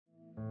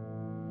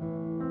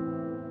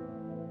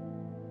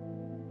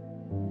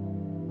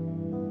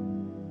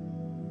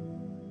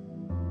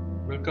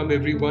welcome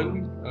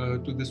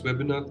everyone to this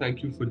webinar.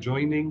 Thank you for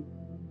joining.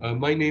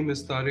 My name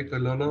is Tariq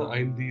Alana.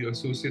 I'm the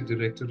Associate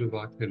Director of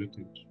Art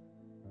Heritage.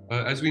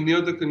 As we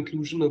near the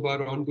conclusion of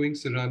our ongoing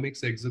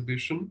ceramics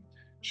exhibition,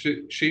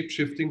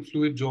 Shape-Shifting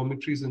Fluid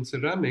Geometries in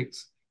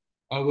Ceramics,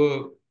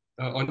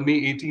 on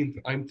May 18th,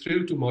 I'm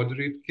thrilled to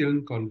moderate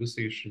Kiln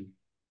Conversation.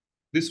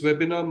 This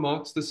webinar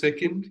marks the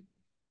second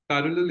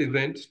parallel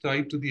event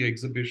tied to the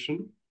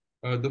exhibition.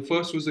 The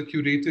first was a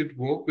curated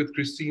walk with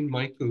Kristine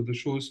Michael, the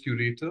show's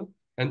curator,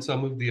 and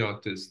some of the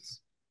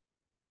artists.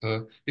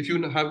 If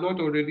you have not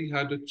already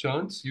had a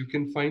chance, you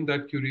can find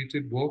that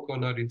curated walk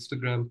on our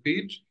Instagram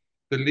page.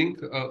 The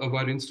link of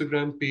our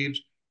Instagram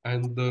page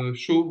and the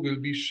show will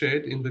be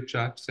shared in the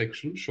chat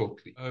section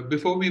shortly.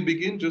 Before we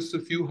begin, just a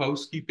few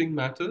housekeeping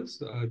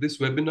matters. This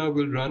webinar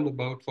will run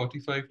about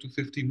 45 to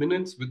 50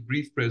 minutes with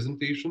brief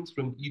presentations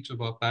from each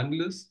of our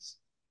panelists.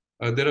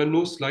 There are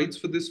no slides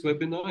for this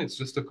webinar. It's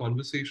just a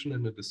conversation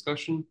and a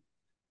discussion.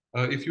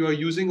 If you are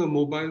using a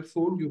mobile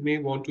phone, you may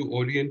want to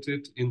orient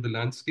it in the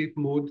landscape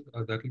mode.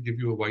 That will give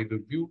you a wider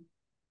view.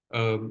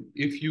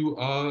 If you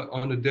are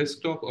on a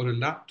desktop or a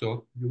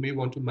laptop, you may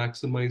want to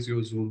maximize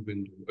your Zoom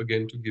window,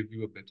 again, to give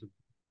you a better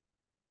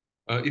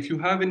view. If you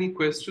have any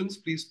questions,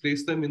 please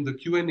place them in the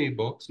Q&A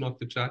box, not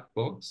the chat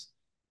box.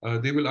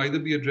 They will either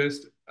be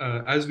addressed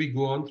as we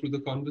go on through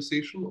the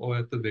conversation or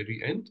at the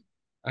very end.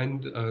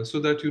 And so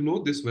that you know,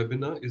 this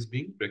webinar is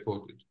being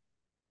recorded.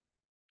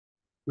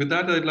 With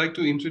that, I'd like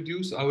to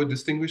introduce our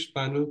distinguished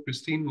panel,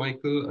 Kristine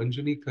Michael,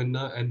 Anjani,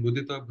 Khanna, and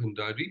Mudita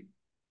Bhandari.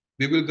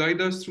 They will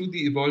guide us through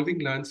the evolving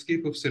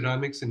landscape of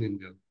ceramics in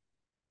India.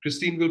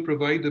 Kristine will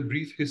provide a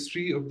brief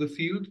history of the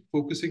field,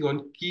 focusing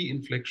on key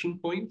inflection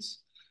points.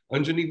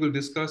 Anjani will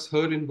discuss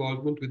her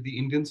involvement with the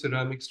Indian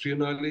Ceramics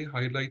Triennale,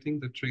 highlighting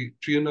the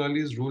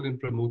Triennale's role in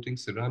promoting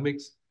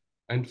ceramics.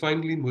 And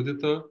finally,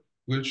 Mudita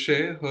will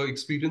share her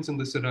experience in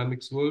the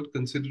ceramics world,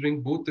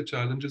 considering both the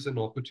challenges and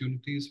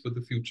opportunities for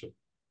the future.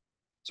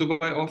 So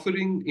by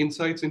offering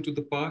insights into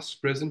the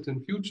past, present,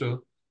 and future,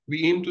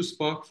 we aim to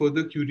spark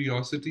further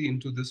curiosity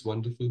into this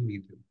wonderful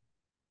medium.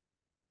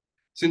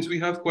 Since we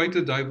have quite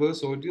a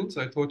diverse audience,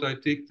 I thought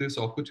I'd take this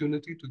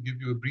opportunity to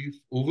give you a brief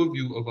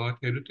overview of Art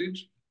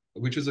Heritage,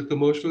 which is a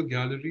commercial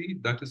gallery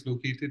that is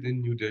located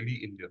in New Delhi,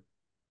 India.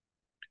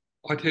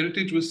 Art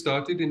Heritage was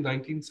started in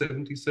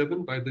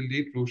 1977 by the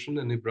late Roshan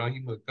and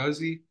Ibrahim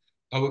Al-Qazi.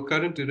 Our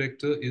current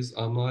director is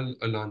Amal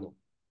Alana.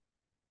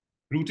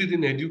 Rooted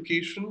in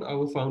education,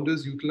 our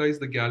founders utilize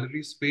the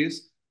gallery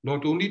space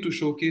not only to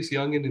showcase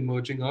young and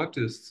emerging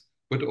artists,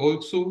 but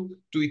also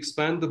to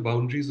expand the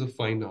boundaries of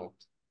fine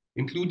art,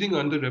 including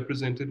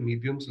underrepresented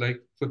mediums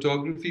like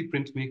photography,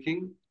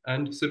 printmaking,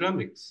 and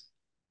ceramics.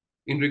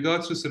 In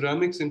regards to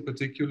ceramics in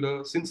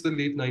particular, since the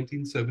late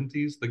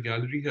 1970s, the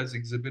gallery has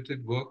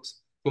exhibited works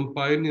from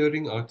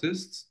pioneering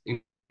artists,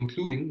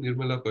 including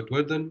Nirmala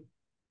Patwardhan,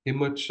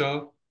 Himmat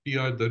Shah,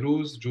 P.R.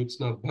 Darose,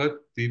 Jyotsna Bhatt,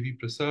 Devi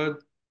Prasad,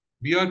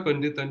 B.R.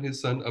 Pandit and his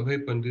son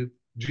Abhay Pandit,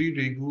 G.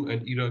 Regu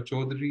and Ira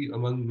Chaudhary,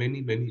 among many,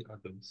 many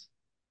others.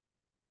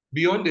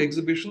 Beyond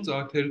exhibitions,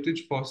 Art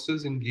Heritage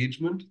fosters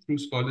engagement through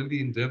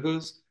scholarly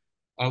endeavors.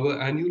 Our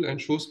annual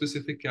and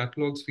show-specific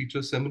catalogs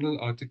feature seminal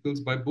articles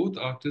by both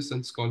artists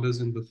and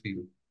scholars in the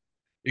field.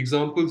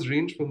 Examples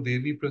range from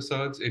Devi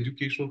Prasad's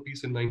educational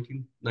piece in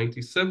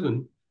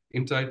 1997,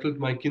 entitled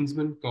My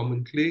Kinsman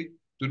Common Clay,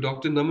 to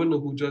Dr. Naman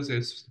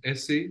Ahuja's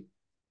essay,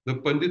 The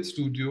Pandit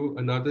Studio,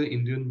 Another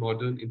Indian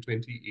Modern in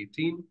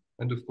 2018,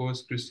 and of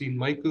course, Kristine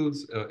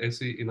Michael's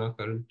essay in our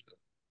current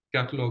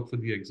catalog for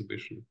the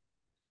exhibition.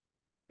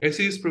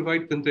 Essays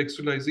provide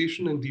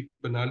contextualization and deep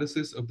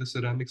analysis of the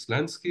ceramics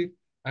landscape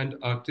and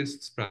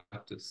artists'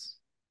 practice.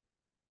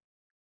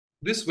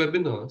 This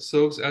webinar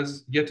serves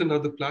as yet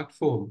another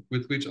platform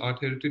with which Art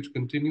Heritage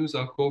continues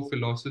our core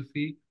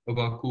philosophy of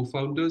our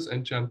co-founders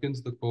and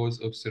champions the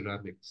cause of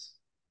ceramics.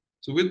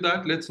 So with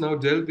that, let's now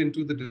delve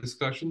into the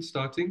discussion,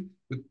 starting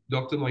with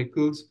Dr.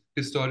 Michael's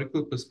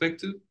historical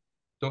perspective.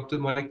 Dr.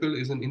 Michael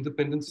is an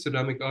independent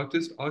ceramic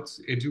artist, arts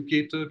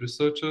educator,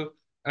 researcher,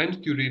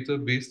 and curator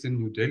based in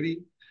New Delhi.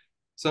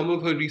 Some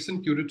of her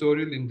recent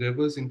curatorial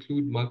endeavors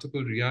include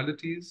Multiple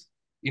Realities,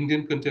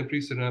 Indian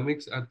Contemporary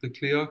Ceramics at the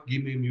Clayarch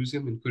Gimhae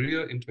Museum in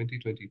Korea in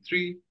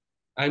 2023,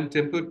 and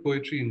Tempered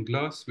Poetry in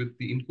Glass with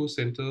the INKO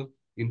Centre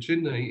in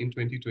Chennai in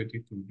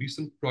 2022.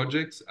 Recent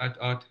projects at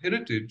Art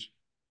Heritage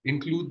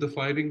include The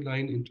Firing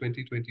Line in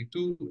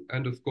 2022,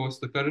 and of course,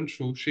 the current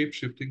show,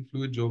 Shape-Shifting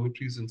Fluid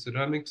Geometries in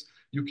Ceramics.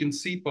 You can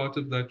see part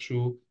of that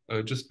show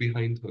just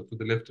behind her, to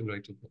the left and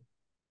right of her.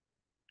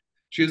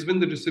 She has been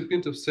the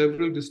recipient of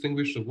several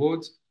distinguished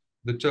awards,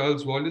 the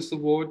Charles Wallace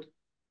Award,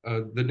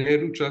 the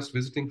Nehru Trust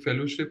Visiting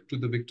Fellowship to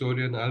the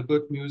Victoria and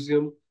Albert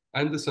Museum,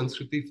 and the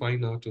Sanskriti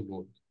Fine Art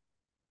Award.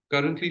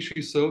 Currently,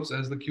 she serves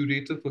as the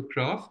curator for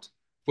craft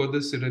for the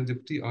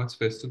Serendipity Arts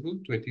Festival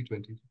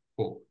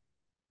 2024.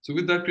 So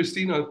with that,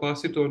 Kristine, I'll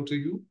pass it on to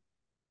you.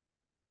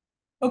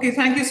 Okay,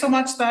 thank you so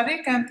much,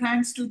 Tariq, and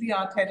thanks to the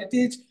Art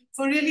Heritage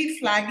for really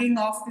flagging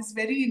off this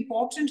very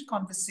important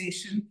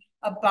conversation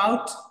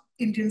about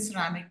Indian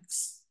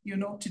ceramics,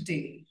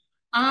 today.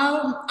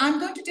 I'm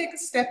going to take a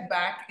step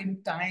back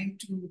in time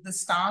to the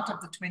start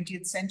of the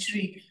 20th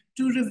century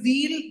to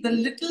reveal the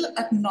little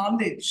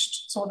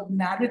acknowledged sort of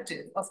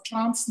narrative of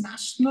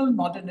transnational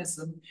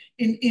modernism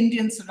in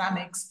Indian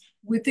ceramics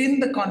within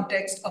the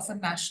context of a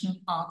national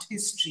art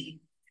history.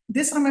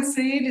 This, I'm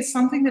afraid, is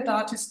something that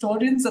art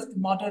historians of the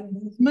modern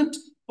movement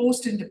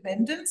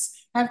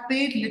post-independence have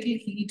paid little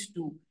heed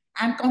to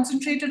and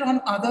concentrated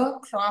on other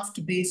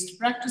craft-based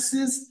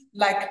practices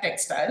like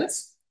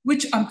textiles,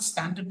 which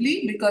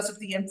understandably, because of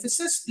the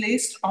emphasis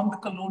placed on the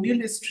colonial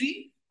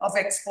history of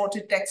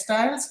exported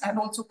textiles and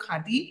also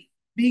khadi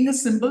being a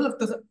symbol of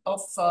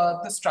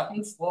the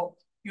struggle for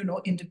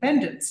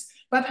independence.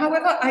 But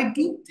however, I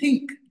do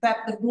think that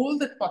the role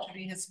that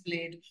pottery has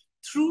played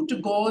through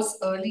Tagore's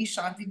early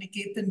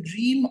Shantiniketan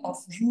dream of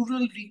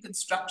rural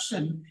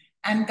reconstruction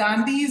and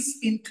Gandhi's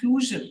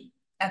inclusion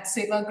at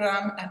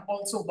Sevagram and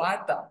also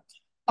Wardha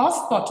of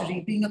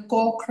pottery being a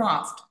core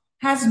craft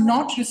has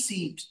not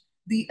received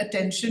the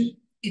attention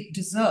it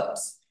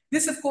deserves.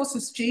 This, of course,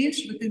 has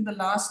changed within the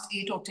last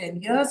 8 or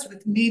 10 years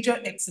with major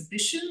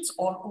exhibitions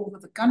all over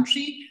the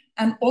country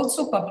and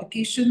also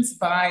publications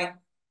by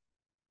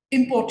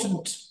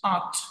important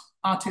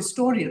art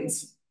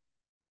historians.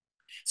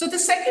 So the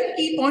second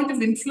key point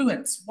of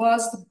influence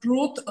was the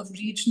growth of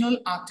regional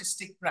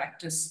artistic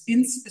practice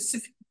in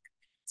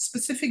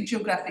specific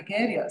geographic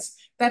areas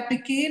that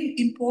became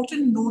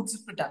important nodes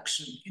of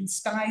production in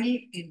style,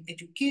 in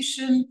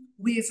education,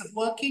 ways of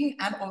working,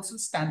 and also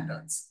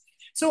standards.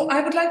 So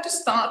I would like to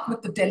start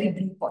with the Delhi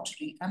blue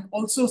pottery and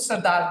also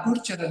Sardar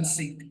Gurcharan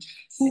Singh,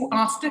 who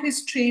after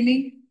his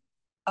training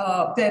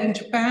there in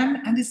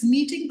Japan and his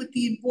meeting with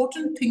the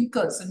important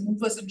thinkers and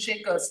movers and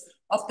shakers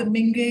of the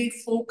Mingei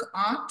folk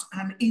art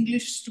and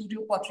English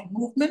studio pottery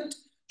movement,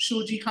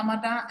 Shoji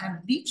Hamada and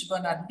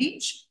Bernard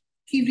Leach,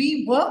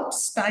 he reworked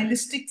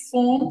stylistic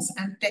forms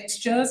and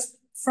textures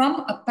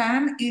from a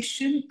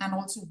pan-Asian and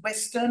also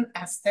Western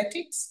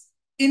aesthetics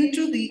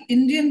into the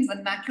Indian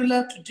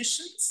vernacular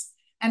traditions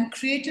and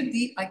created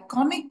the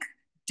iconic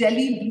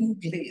Delhi blue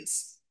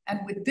glaze.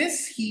 And with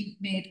this, he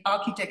made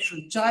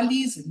architectural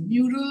jalis and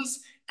murals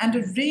and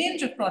a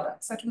range of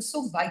products that was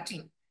so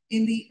vital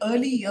in the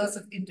early years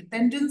of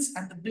independence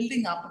and the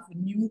building up of a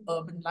new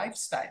urban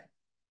lifestyle.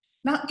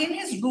 Now, in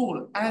his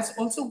role as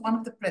also one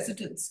of the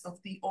presidents of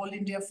the All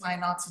India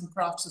Fine Arts and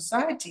Crafts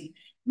Society,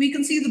 we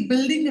can see the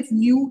building of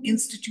new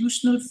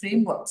institutional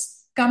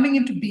frameworks coming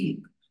into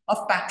being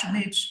of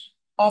patronage,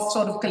 of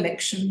sort of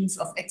collections,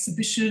 of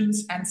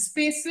exhibitions and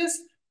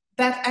spaces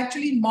that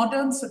actually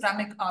modern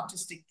ceramic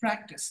artistic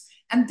practice.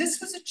 And this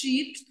was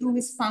achieved through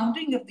his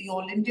founding of the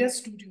All India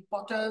Studio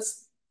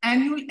Potters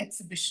annual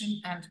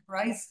exhibition and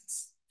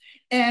prizes.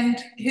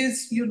 And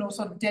his,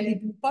 sort of Delhi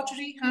blue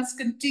pottery has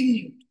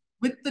continued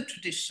with the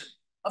tradition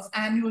of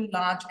annual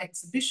large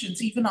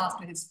exhibitions even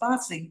after his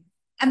passing.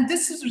 And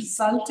this has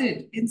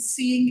resulted in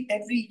seeing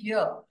every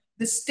year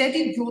the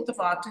steady growth of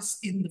artists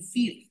in the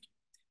field.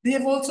 They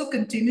have also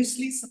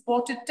continuously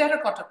supported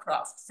terracotta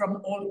craft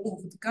from all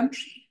over the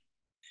country.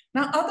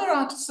 Now, other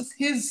artists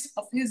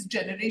of his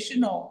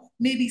generation, or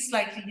maybe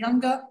slightly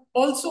younger,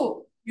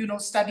 also,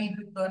 studied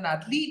with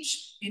Bernard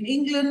Leach in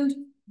England.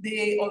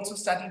 They also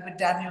studied with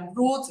Daniel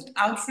Rhodes at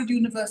Alfred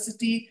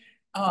University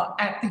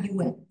at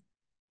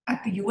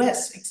the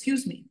US,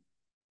 excuse me.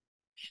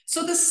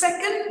 So the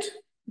second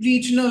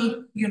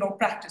regional,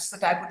 practice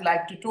that I would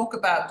like to talk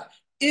about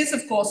is,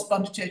 of course,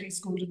 Pondicherry's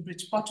Golden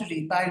Bridge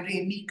pottery by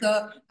Ray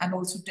Meeker and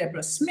also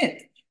Deborah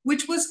Smith,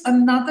 which was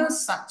another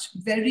such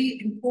very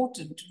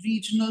important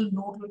regional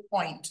nodal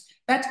point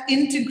that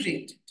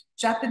integrated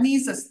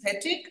Japanese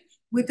aesthetic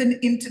with an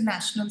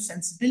international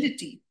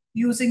sensibility,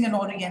 using an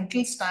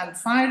Oriental style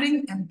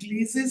firing and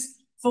glazes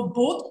for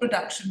both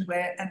production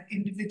wear and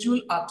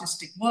individual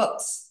artistic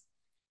works.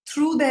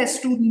 Through their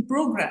student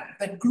program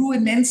that grew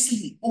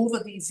immensely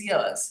over these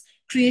years,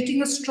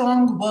 creating a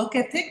strong work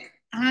ethic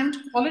and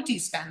quality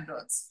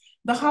standards,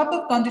 the hub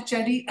of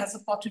Pondicherry as a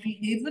pottery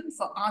haven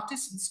for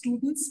artists and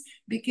students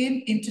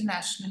became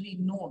internationally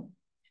known.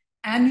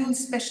 Annual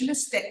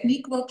specialist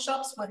technique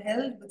workshops were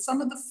held with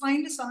some of the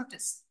finest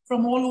artists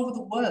from all over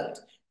the world,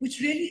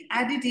 which really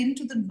added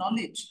into the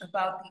knowledge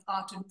about the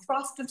art and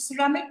craft of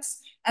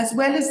ceramics, as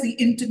well as the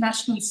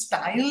international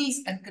styles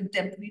and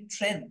contemporary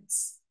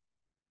trends.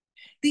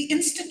 The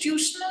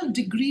institutional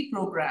degree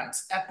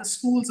programs at the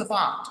schools of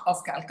art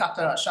of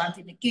Calcutta,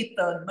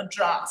 Shantiniketan,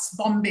 Madras,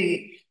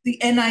 Bombay, the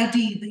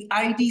NID, the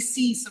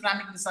IDC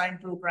ceramic design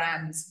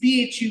programs,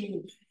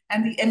 BHU,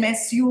 and the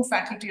MSU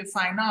Faculty of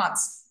Fine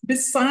Arts,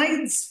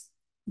 besides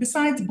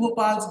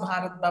Bhopal's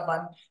Bharat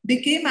Bhavan,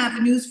 became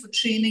avenues for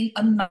training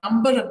a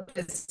number of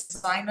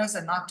designers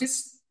and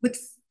artists,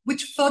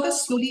 which further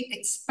slowly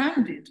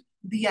expanded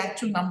the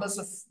actual numbers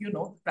of,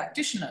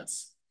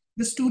 practitioners.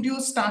 The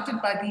studios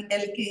started by the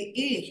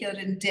LKA here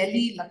in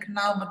Delhi,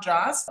 Lucknow,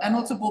 Madras, and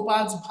also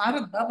Bhopal's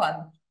Bharat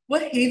Bhavan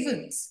were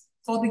havens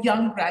for the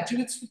young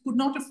graduates who could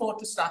not afford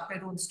to start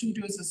their own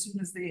studios as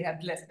soon as they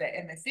had left their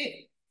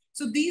MFA.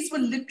 So these were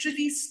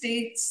literally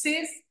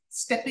safe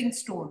stepping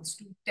stones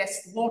to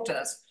test the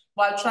waters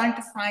while trying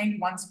to find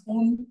one's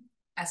own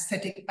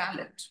aesthetic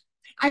palette.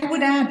 I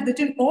would add that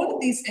in all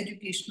of these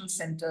educational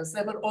centers,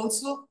 there were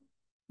also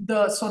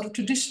the sort of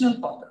traditional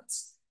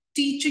potters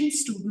teaching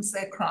students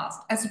their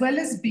craft as well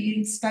as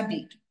being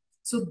studied.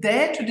 So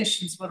their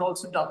traditions were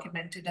also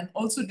documented and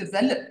also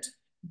developed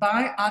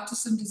by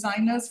artists and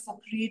designers for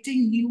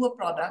creating newer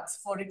products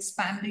for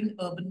expanding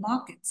urban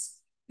markets.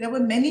 There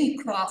were many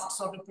craft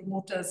sort of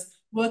promoters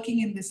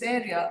working in this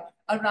area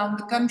around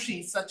the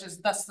country, such as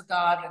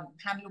Dastagar and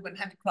Handloom and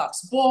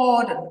Handicrafts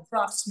Board and the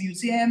Crafts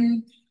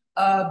Museum,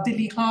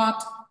 Dilli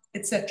Hart,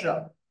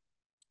 etc.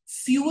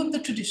 Few of the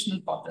traditional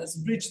potters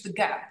bridged the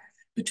gap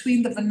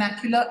between the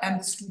vernacular and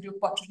the studio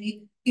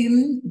pottery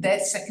in their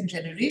second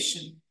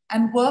generation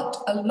and worked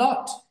a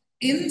lot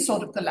in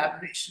sort of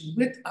collaboration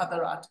with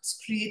other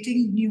artists,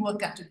 creating newer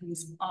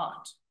categories of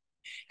art.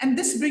 And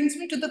this brings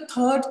me to the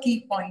third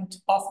key point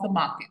of the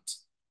market.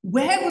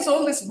 Where was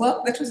all this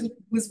work that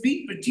was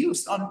being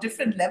produced on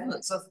different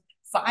levels of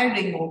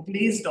firing or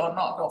glazed or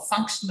not, or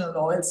functional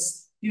or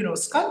else,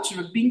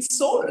 sculptural being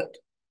sold?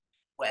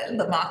 Well,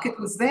 the market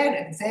was there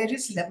at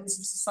various levels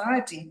of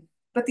society,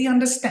 but the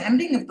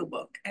understanding of the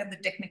work and the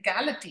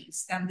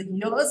technicalities and the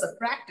years of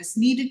practice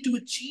needed to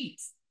achieve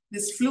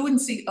this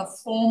fluency of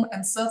form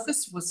and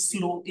surface was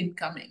slow in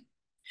coming.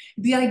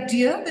 The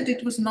idea that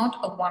it was not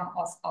a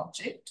one-off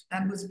object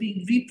and was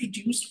being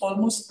reproduced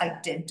almost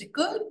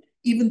identical,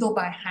 even though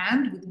by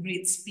hand with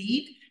great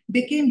speed,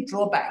 became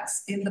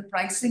drawbacks in the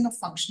pricing of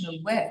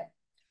functional wear.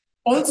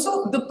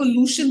 Also, the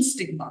pollution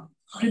stigma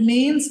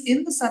remains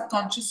in the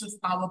subconscious of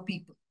our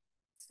people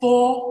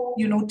for,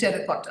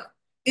 terracotta.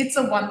 It's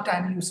a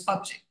one-time use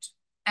object.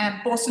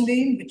 And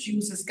porcelain, which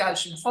uses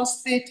calcium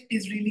phosphate,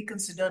 is really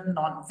considered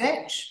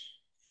non-veg.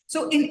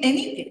 So in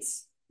any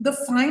case, for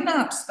the fine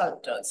art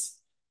sculptors,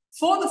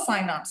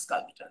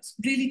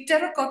 really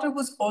terracotta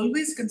was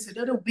always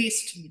considered a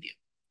waste medium,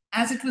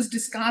 as it was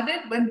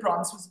discarded when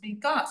bronze was being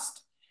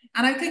cast.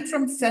 And I think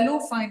from fellow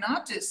fine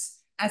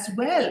artists as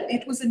well,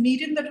 it was a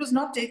medium that was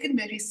not taken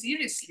very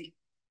seriously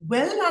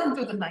well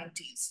into the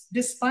 90s,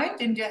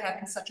 despite India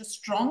having such a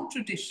strong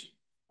tradition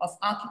of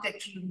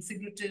architectural and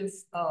figurative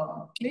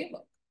clay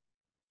work.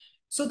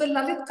 So the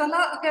Lalit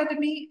Kala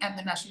Academy and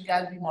the National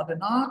Gallery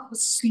Modern Art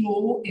was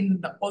slow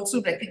in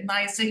also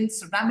recognizing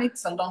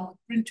ceramics along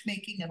with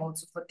printmaking and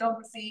also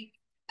photography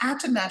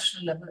at a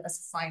national level as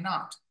a fine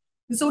art.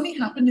 This only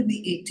happened in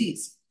the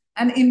 80s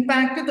and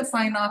impacted the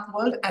fine art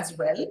world as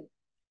well.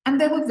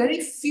 And there were very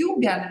few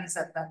galleries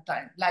at that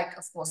time, like,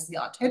 of course, the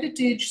Art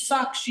Heritage,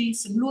 Sakshi,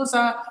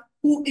 Simloza,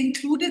 who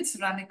included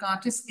ceramic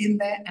artists in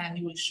their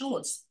annual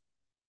shows.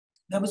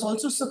 There was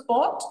also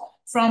support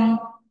from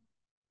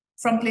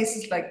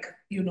places like,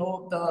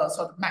 the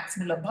sort of Max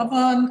Muller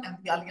Bhavan and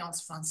the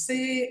Alliance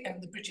Francaise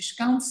and the British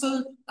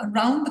Council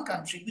around the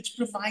country, which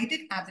provided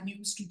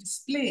avenues to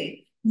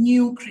display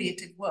new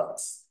creative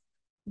works.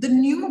 The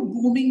new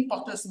booming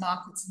potters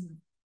markets in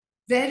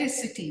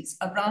various cities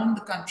around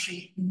the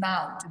country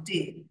now,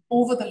 today,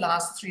 over the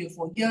last 3 or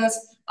 4 years,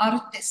 are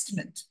a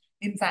testament,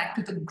 in fact,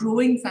 to the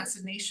growing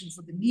fascination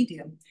for the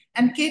medium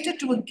and cater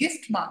to a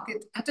gift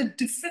market at a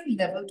different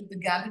level to the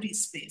gallery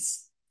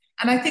space.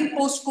 And I think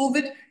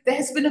post-COVID, there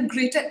has been a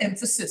greater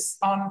emphasis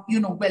on,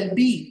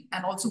 well-being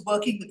and also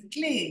working with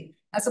clay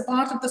as a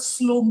part of the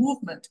slow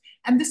movement.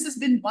 And this has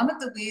been one of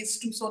the ways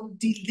to sort of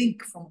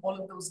de-link from all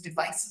of those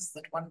devices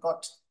that one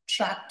got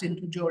trapped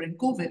into during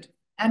COVID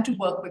and to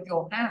work with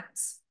your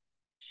hands.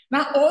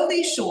 Now, all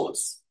these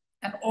shows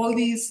and all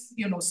these,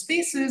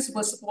 spaces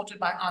were supported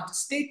by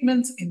artist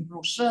statements in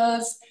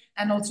brochures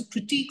and also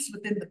critiques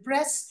within the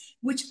press,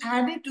 which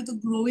added to the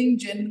growing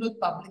general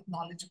public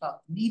knowledge about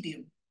the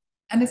medium.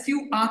 And a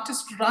few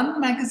artist-run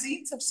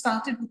magazines have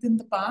started within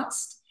the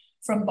past,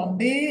 from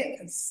Bombay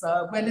as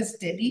well as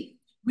Delhi,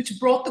 which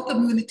brought the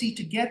community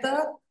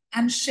together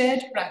and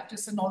shared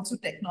practice and also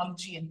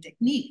technology and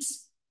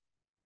techniques.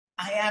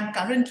 I am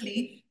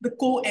currently the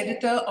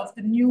co-editor of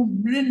the new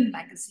Mrin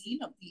magazine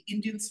of the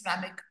Indian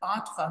Ceramic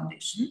Art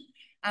Foundation.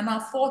 And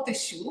our 4th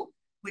issue,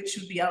 which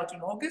will be out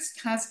in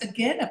August, has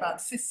again about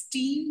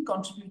 15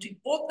 contributing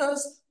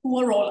authors who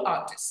are all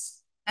artists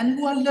and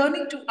who are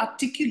learning to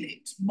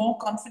articulate more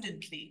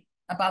confidently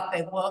about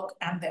their work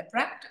and their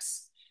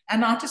practice.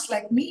 And artists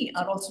like me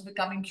are also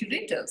becoming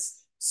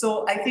curators.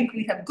 So I think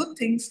we have good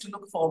things to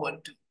look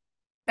forward to.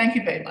 Thank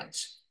you very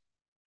much.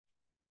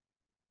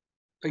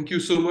 Thank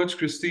you so much,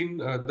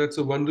 Kristine. That's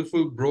a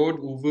wonderful, broad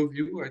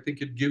overview. I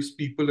think it gives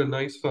people a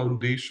nice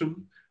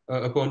foundation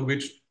upon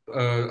which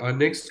our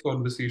next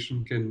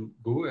conversation can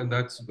go, and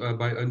that's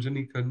by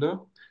Anjani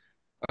Khanna.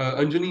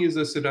 Anjani is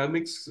a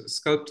ceramics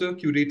sculptor,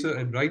 curator,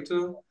 and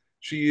writer.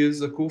 She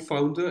is a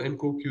co-founder and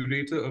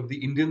co-curator of the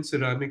Indian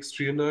Ceramics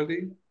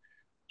Triennale.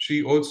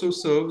 She also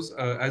serves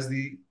as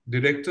the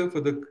director for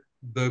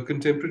the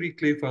Contemporary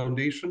Clay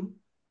Foundation,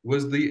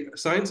 was the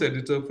science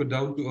editor for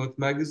Down to Earth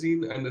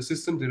magazine, and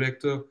assistant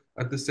director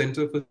at the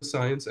Center for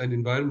Science and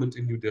Environment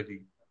in New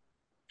Delhi.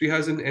 She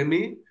has an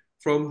MA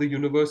from the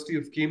University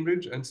of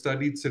Cambridge and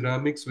studied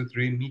ceramics with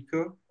Ray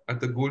Meeker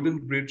at the Golden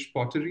Bridge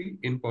Pottery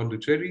in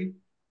Pondicherry,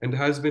 and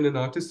has been an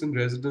artist in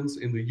residence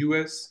in the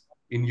US,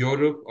 in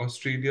Europe,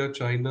 Australia,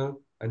 China,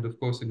 and of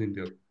course in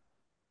India.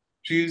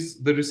 She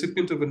is the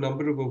recipient of a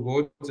number of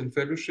awards and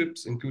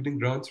fellowships, including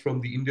grants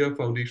from the India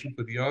Foundation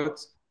for the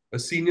Arts, a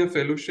senior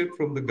fellowship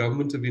from the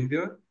Government of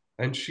India,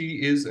 and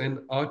she is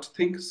an Art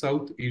Think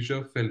South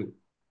Asia Fellow.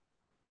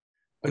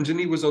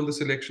 Anjani was on the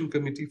selection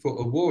committee for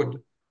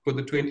award for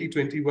the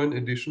 2021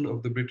 edition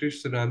of the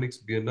British Ceramics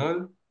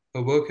Biennale.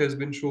 Her work has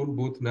been shown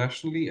both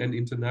nationally and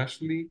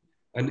internationally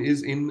and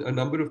is in a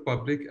number of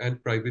public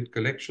and private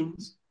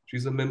collections.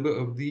 She's a member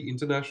of the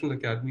International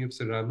Academy of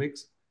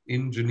Ceramics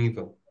in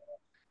Geneva.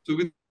 So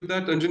with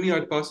that, Anjani,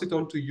 I'd pass it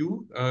on to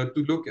you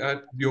to look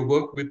at your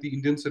work with the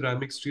Indian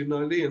Ceramics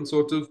Triennale and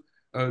sort of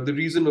the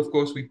reason, of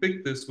course, we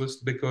picked this was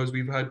because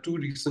we've had two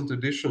recent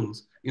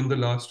editions in the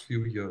last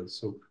few years.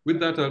 So with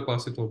that, I'll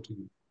pass it on to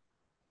you.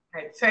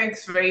 Right.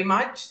 Thanks very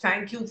much.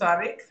 Thank you,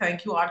 Tariq.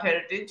 Thank you, Art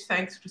Heritage.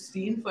 Thanks,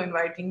 Kristine, for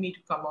inviting me to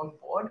come on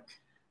board.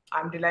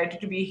 I'm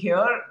delighted to be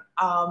here.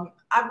 I'm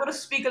going to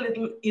speak a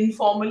little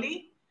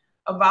informally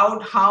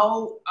about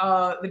how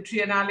the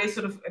Triennale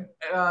sort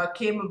of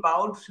came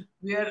about.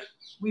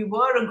 We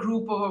were a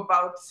group of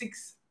about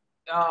 6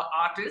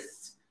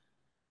 artists.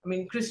 I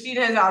mean, Kristine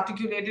has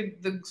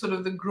articulated the sort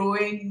of the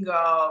growing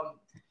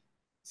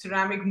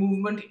ceramic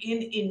movement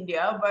in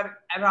India, but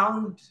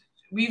around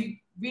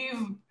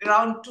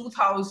around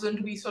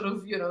 2000 we sort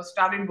of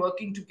started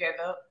working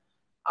together.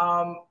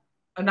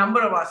 A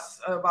number of us,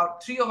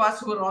 about 3 of us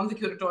who were on the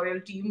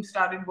curatorial team,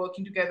 started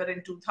working together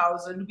in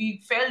 2000.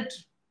 We felt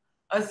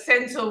a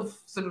sense of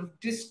sort of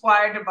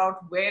disquiet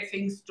about where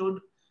things stood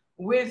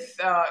with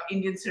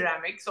Indian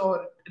ceramics,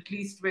 or at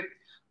least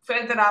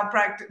felt that our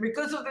practice,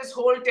 because of this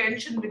whole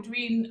tension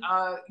between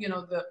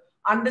the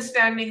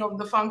understanding of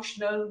the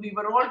functional. We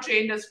were all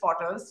trained as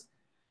potters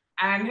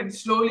and had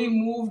slowly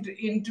moved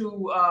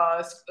into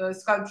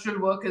sculptural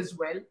work as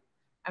well.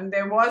 And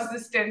there was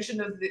this tension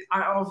of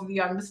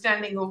the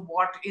understanding of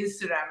what is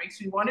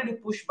ceramics. We wanted to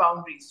push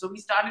boundaries. So we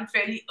started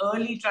fairly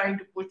early trying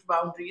to push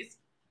boundaries.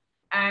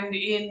 And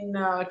in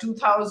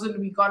 2000,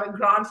 we got a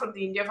grant from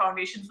the India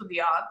Foundation for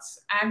the Arts.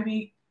 And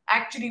we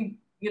actually,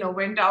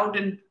 went out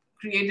and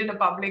created a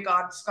public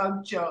art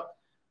sculpture,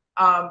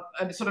 a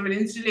sort of an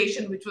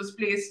installation which was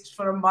placed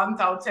for a month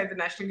outside the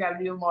National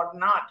Gallery of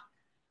Modern Art.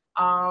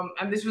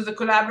 And this was a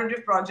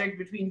collaborative project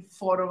between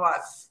 4 of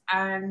us.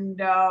 And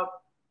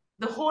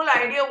the whole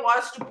idea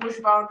was to push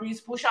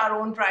boundaries, push our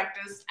own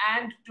practice,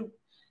 and to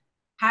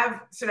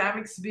have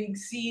ceramics being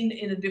seen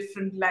in a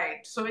different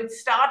light. So it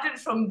started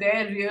from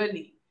there,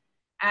 really.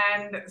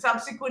 And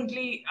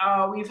subsequently,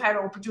 we've had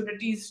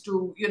opportunities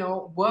to,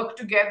 work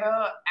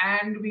together.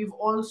 And we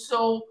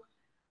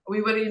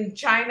were in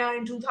China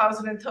in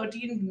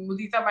 2013.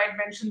 Mudita might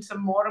mention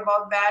some more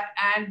about that.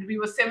 And we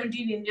were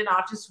 17 Indian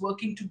artists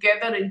working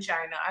together in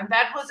China. And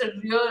that was a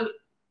real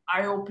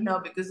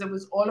eye-opener, because there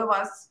was all of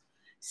us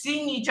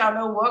seeing each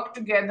other work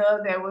together.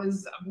 There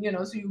was,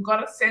 so you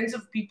got a sense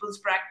of people's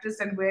practice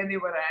and where they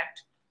were at.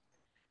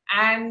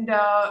 And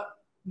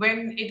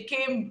when it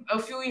came a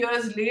few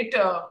years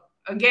later,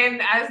 again,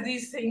 as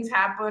these things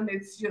happen,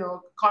 it's,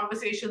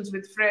 conversations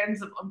with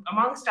friends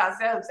amongst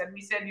ourselves. And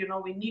we said,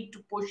 we need to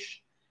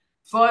push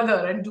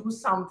further and do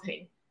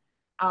something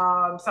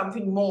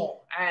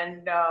more.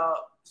 And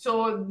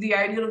so the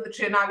idea of the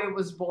Triennale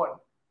was born,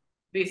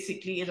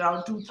 basically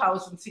around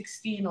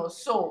 2016 or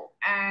so.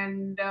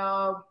 And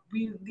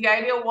the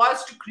idea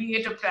was to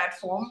create a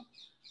platform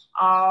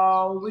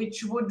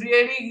which would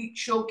really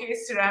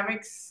showcase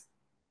ceramics,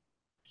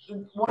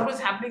 what was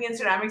happening in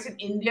ceramics in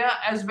India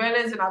as well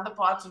as in other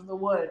parts of the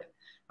world.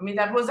 I mean,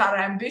 that was our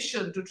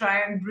ambition, to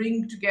try and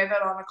bring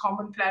together on a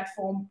common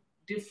platform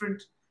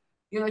different,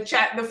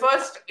 the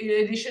first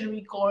edition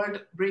we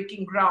called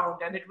Breaking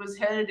Ground, and it was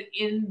held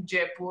in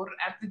Jaipur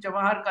at the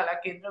Jawahar Kala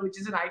Kendra, which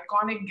is an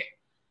iconic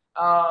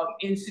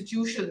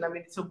institution. I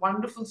mean, it's a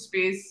wonderful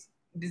space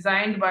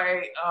designed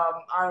by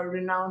our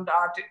renowned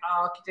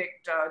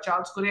architect,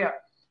 Charles Correa.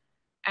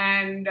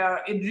 And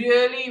it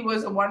really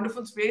was a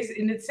wonderful space.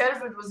 In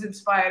itself, it was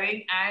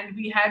inspiring. And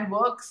we had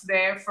works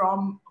there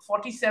from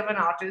 47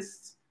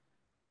 artists,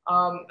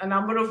 a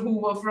number of who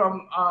were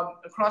from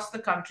across the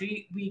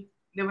country.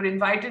 They were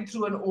invited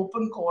through an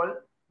open call.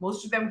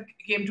 Most of them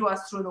came to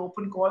us through an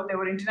open call. There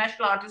were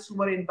international artists who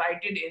were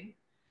invited in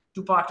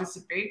to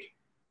participate.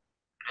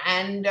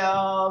 And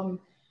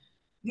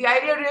the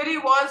idea really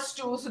was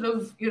to sort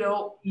of,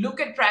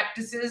 look at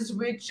practices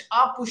which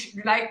are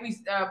pushing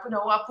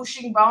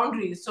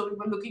boundaries. So we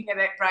were looking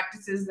at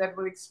practices that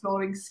were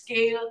exploring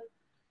scale,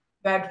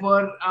 that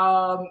were,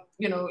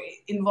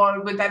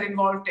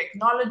 involved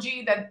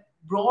technology, that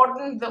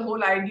broadened the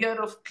whole idea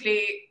of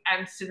clay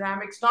and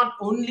ceramics, not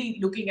only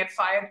looking at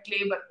fired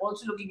clay, but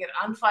also looking at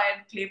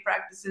unfired clay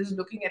practices,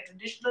 looking at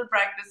traditional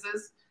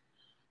practices,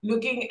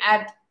 looking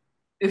at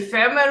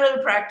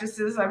ephemeral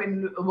practices. I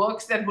mean,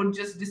 works that would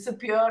just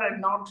disappear and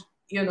not,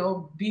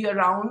 be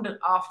around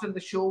after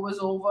the show was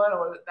over,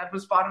 or that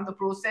was part of the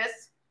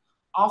process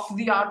of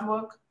the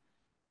artwork.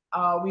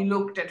 We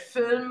looked at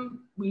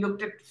film. We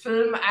looked at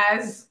film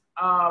as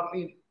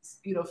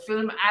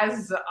film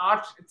as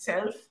art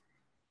itself.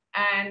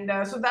 And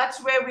so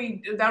that's where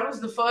that was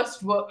the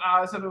first work,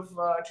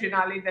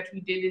 Triennale that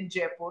we did in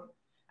Jaipur.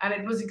 And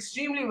it was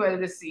extremely well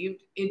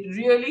received. It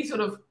really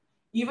sort of,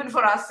 even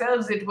for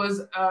ourselves, it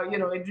was,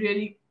 it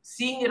really,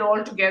 seeing it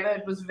all together,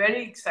 it was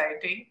very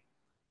exciting.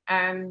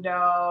 And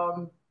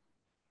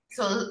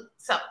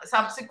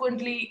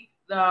subsequently,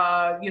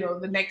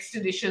 the next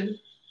edition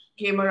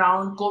came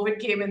around, COVID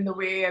came in the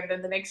way, and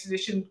then the next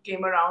edition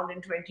came around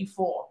in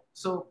 24.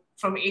 So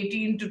from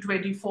 18 to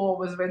 24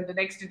 was when the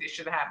next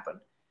edition happened.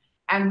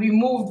 And we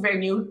moved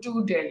venue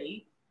to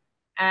Delhi.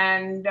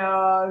 And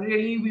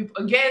really,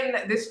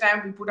 this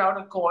time we put out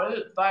a call,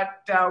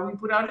 but we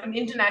put out an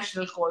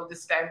international call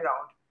this time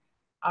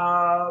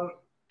round.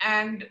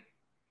 And,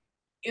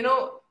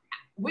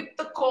 with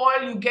the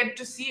call, you get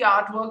to see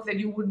artwork that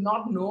you would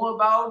not know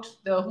about.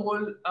 The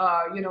whole,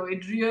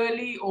 it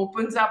really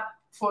opens up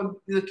for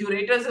the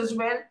curators as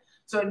well.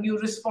 So you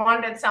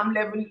respond at some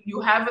level.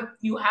 You have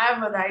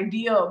an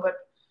idea,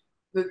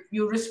 but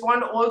you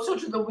respond also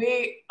to the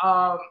way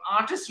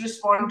artists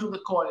respond to the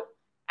call.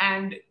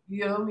 And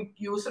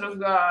you sort of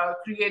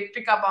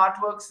pick up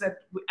artworks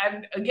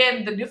and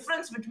again, the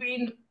difference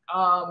between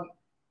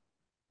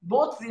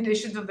both the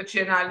editions of the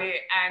Triennale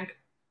and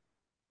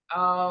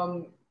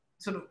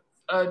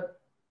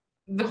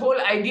the whole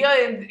idea,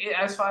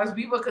 as far as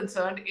we were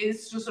concerned,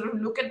 is to sort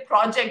of look at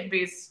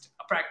project-based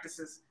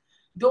practices.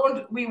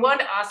 We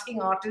weren't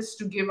asking artists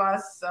to give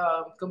us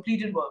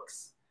completed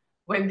works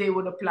when they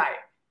would apply.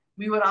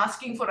 We were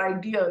asking for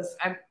ideas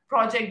and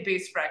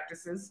project-based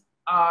practices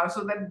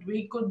so that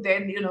we could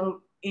then,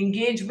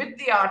 engage with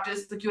the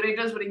artists. The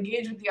curators would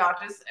engage with the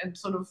artists, and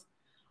sort of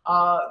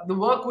the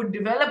work would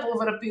develop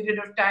over a period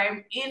of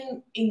time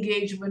in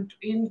engagement,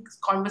 in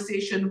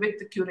conversation with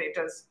the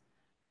curators.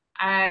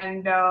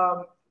 And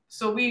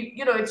so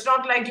it's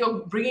not like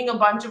you're bringing a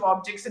bunch of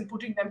objects and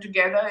putting them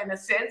together in a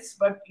sense,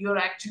 but you're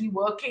actually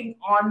working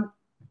on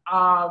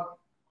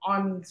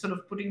sort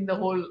of putting the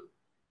whole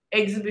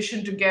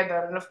exhibition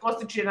together. And of course,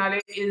 the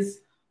Triennale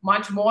is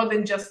much more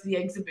than just the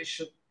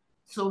exhibition.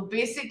 So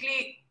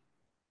basically,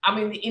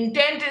 the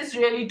intent is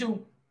really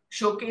to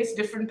showcase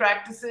different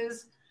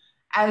practices,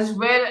 as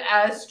well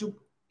as to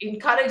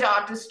encourage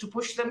artists to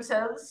push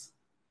themselves.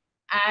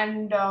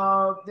 And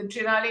the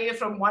Triennale,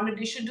 from one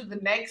edition to the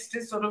next,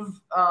 is sort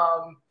of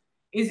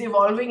is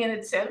evolving in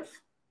itself.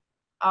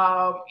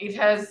 It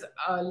has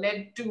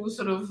led to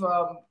sort of,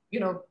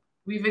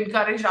 we've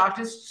encouraged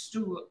artists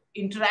to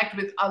interact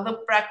with other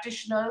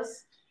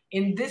practitioners.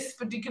 In this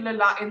particular,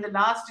 in the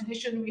last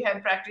edition, we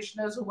had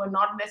practitioners who were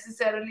not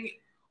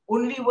necessarily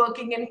only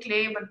working in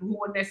clay, but who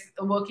were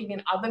working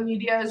in other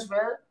media as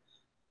well.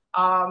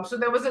 So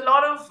there was a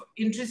lot of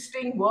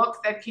interesting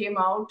work that came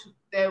out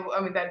there.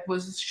 That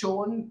was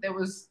shown. There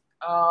was,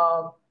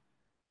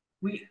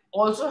 we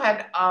also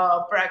had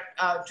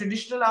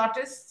traditional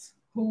artists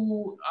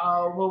who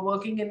were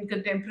working in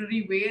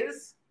contemporary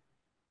ways.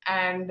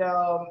 And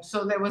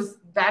so there was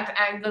that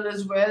angle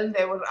as well.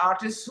 There were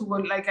artists who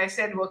were, like I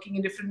said, working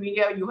in different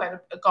media. You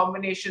had a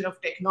combination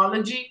of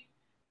technology.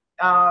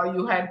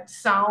 You had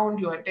sound,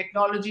 you had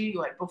technology,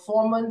 you had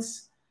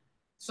performance.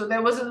 So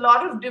there was a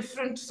lot of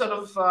different sort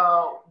of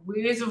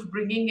ways of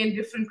bringing in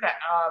different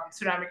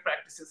ceramic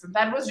practices. And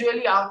that was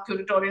really our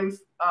curatorial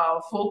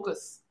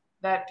focus,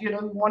 that, we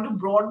want to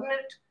broaden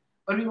it,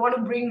 but we want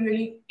to bring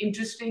really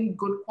interesting,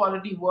 good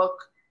quality work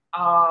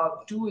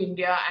to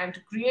India, and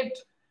to create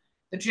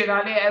the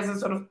Triennale as a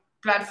sort of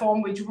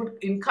platform which would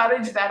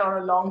encourage that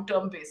on a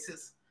long-term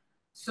basis.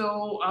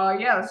 So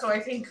so I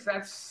think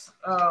that's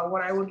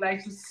what I would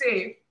like to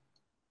say.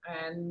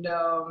 And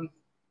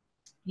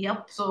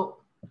yep, so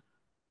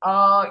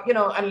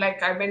and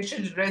like I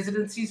mentioned,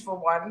 residencies for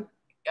one.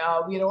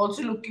 We are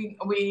also looking.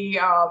 We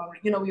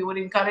would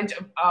encourage.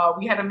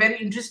 We had a very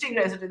interesting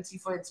residency.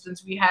 For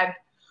instance, we had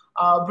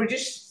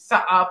British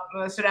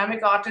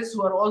ceramic artists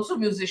who are also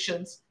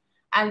musicians,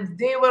 and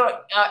they were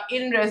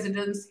in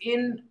residence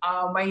in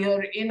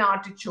Mayur, in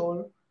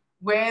Artichol,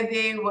 where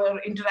they were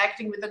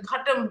interacting with a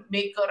ghatam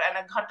maker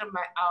and a ghatam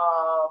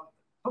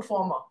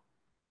performer.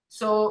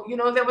 So,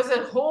 there was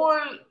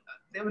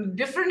there were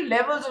different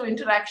levels of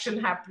interaction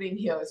happening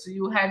here. So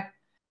you had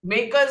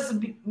makers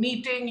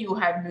meeting, you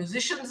had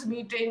musicians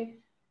meeting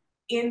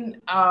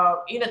in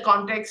a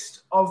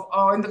context of,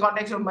 in the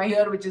context of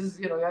Mayur, which is,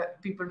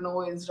 people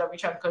know is Ravi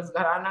Shankar's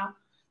Gharana.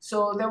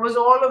 So there was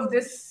all of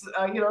this,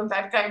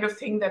 that kind of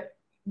thing, that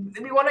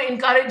we want to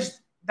encourage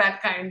that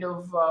kind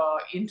of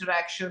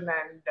interaction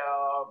and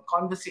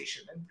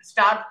conversation, and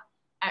start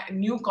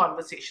new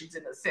conversations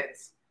in a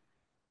sense.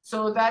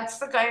 So that's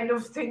the kind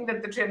of thing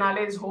that the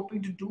Triennale is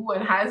hoping to do,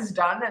 and has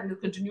done, and will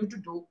continue to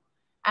do.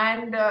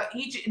 And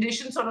each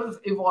edition sort of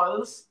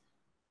evolves,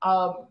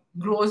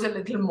 grows a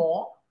little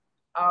more.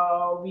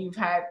 We've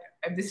had,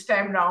 at this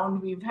time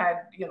round, we've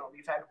had,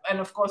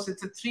 and of course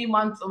it's a 3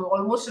 month,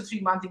 almost a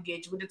 3 month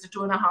engagement. It's a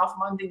 2.5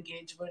 month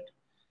engagement.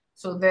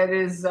 So there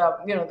is,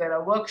 there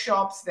are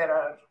workshops, there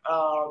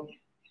are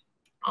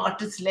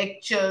artist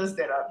lectures,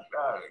 there are,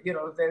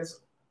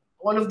 there's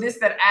all of this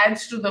that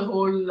adds to the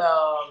whole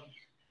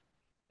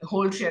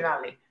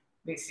Triennale,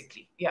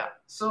 basically. Yeah.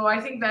 So I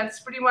think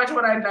that's pretty much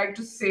what I'd like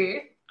to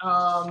say.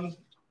 I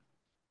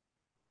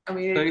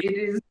mean, it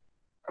is,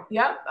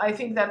 yeah, I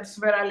think that's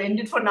where I'll end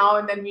it for now,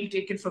 and then we'll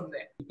take it from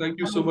there. Thank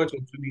you so much,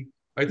 Anjani.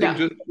 I think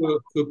Yeah. just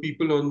for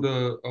people on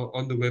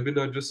the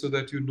webinar, just so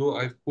that you know,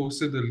 I've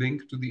posted a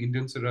link to the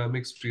Indian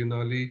Ceramics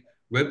Triennale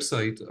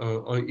website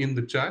in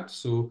the chat.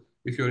 So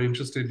if you're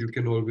interested, you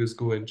can always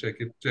go and check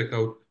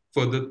out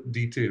further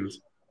details.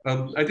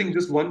 I think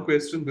just one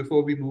question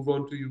before we move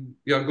on to you.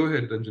 Yeah, go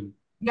ahead, Anjani.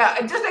 Yeah,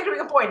 I'd just like to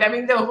make a point. I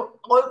mean,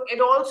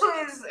 it also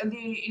is,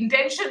 the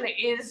intention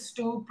is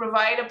to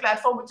provide a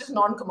platform which is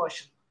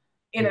non-commercial,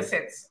 in a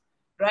sense,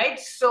 right?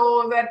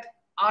 So that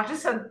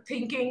artists are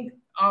thinking,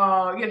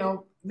 you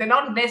know, they're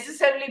not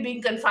necessarily being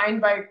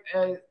confined by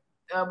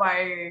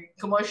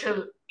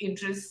commercial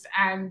interests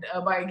and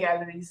by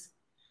galleries,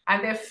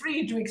 and they're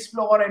free to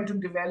explore and to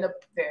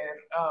develop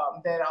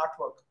their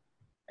artwork.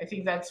 I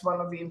think that's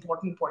one of the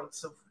important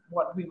points of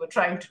what we were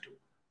trying to do.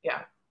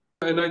 Yeah.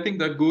 And I think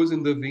that goes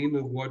in the vein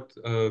of what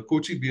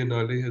Kochi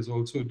Biennale has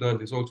also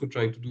done, is also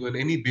trying to do, and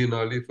any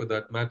Biennale for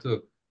that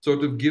matter,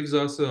 sort of gives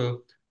us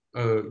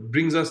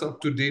brings us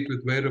up to date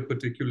with where a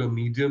particular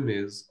medium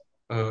is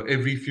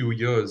every few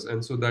years.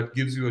 And so that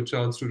gives you a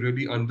chance to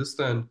really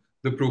understand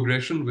the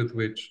progression with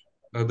which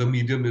the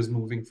medium is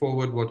moving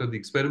forward. What are the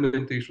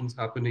experimentations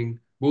happening,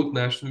 both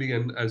nationally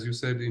and, as you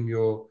said, in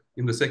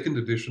the second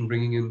edition,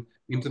 bringing in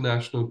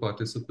international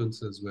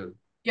participants as well.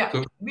 Yeah,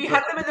 so we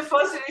had them in the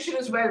first edition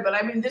as well, but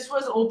I mean, this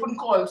was open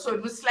call, so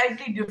it was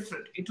slightly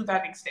different to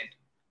that extent.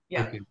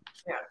 Yeah. Okay.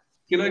 Yeah.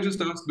 Can I just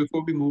ask,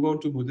 before we move on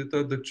to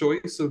Mudita, the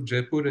choice of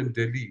Jaipur and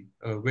Delhi,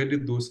 where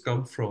did those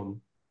come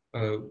from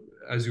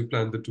as you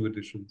planned the two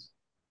editions?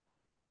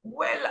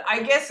 Well,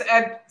 I guess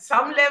at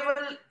some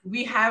level,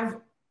 we have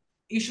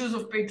issues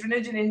of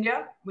patronage in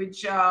India,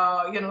 which,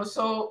 you know,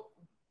 so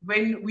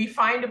when we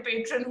find a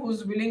patron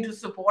who's willing to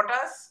support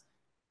us,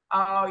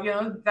 you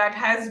know, that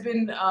has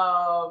been,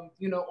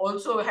 you know,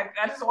 that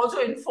has also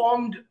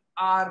informed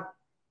our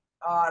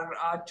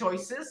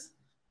choices.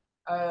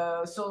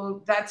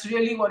 So that's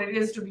really what it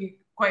is to be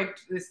quite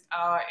this.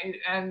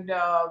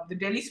 The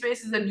Delhi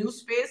space is a new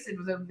space. It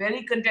was a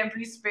very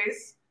contemporary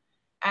space.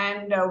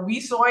 And we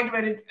saw it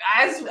when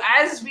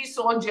as we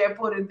saw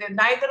Jaipur,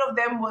 neither of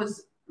them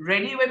was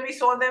ready when we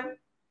saw them.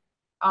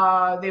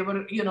 They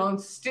were, you know,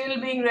 still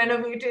being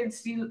renovated.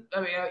 Still,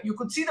 you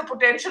could see the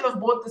potential of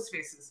both the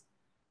spaces,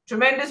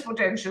 tremendous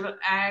potential.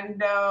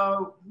 And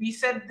we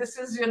said, this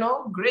is, you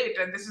know, great,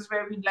 and this is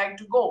where we'd like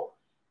to go.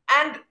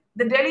 And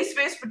the Delhi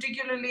space,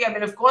 particularly, I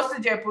mean, of course, the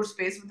Jaipur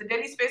space, but the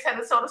Delhi space had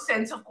a sort of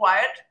sense of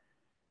quiet.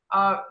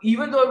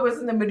 Even though it was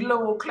in the middle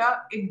of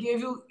Okhla, it gave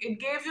you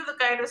the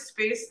kind of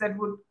space that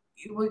where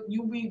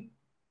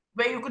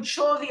you could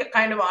show the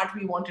kind of art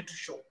we wanted to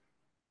show.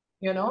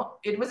 You know,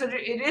 it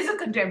is a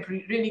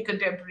contemporary, really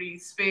contemporary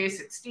space.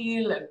 It's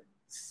steel and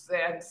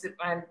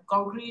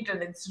concrete,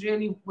 and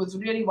was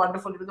really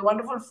wonderful. It was a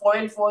wonderful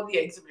foil for the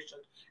exhibition,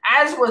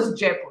 as was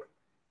Jaipur.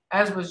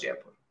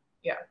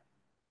 Yeah.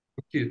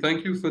 Okay,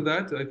 thank you for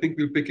that. I think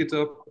we'll pick it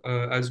up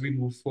as we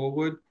move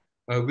forward.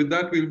 With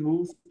that, we'll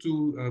move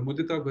to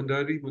Mudita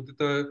Bhandari.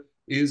 Mudita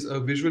is a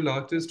visual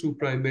artist who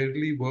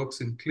primarily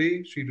works in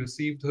clay. She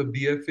received her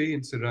BFA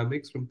in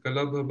ceramics from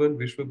Kala Bhavan,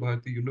 Vishwa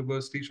Bharati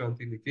University,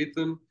 Shanti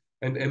Niketan,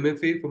 and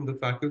MFA from the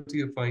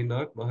Faculty of Fine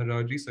Art,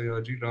 Maharaji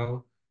Sayaji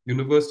Rao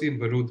University in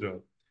Vadodara.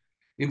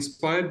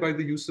 Inspired by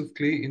the use of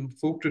clay in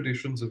folk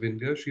traditions of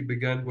India, she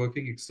began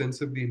working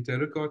extensively in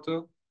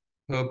terracotta.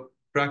 Her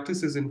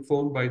practice is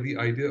informed by the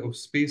idea of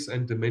space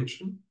and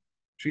dimension.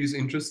 She is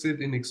interested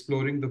in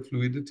exploring the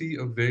fluidity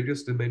of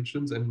various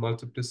dimensions and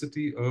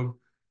multiplicity of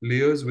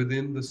layers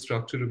within the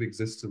structure of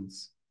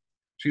existence.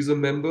 She's a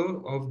member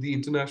of the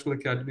International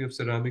Academy of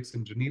Ceramics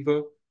in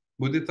Geneva.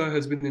 Mudita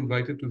has been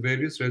invited to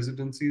various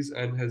residencies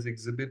and has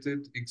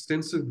exhibited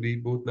extensively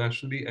both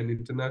nationally and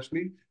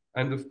internationally,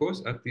 and of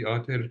course at the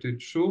Art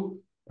Heritage Show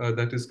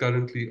that is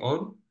currently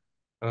on.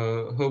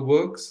 Her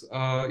works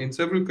are in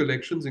several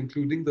collections,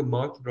 including the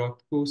Mart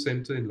Rothko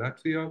Center in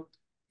Latvia,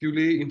 Kiln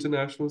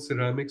International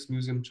Ceramics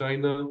Museum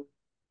China,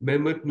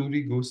 Mehmet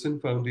Nuri Gosen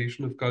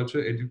Foundation of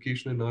Culture,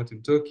 Education and Art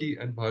in Turkey,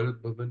 and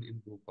Bharat Bhavan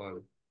in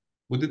Bhopal.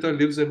 Mudita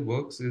lives and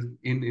works in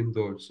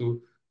Indore.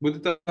 So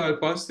Mudita, I'll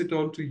pass it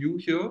on to you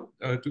here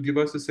to give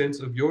us a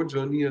sense of your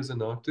journey as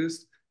an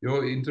artist,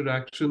 your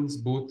interactions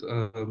both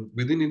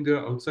within India,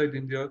 outside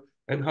India,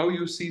 and how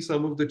you see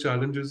some of the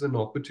challenges and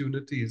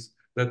opportunities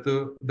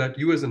that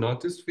you as an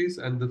artist face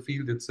and the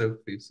field itself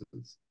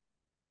faces.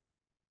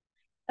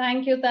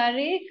 Thank you,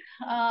 Tariq.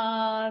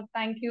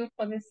 Thank you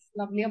for this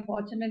lovely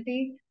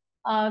opportunity.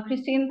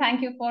 Kristine,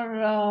 thank you for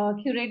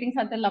curating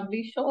such a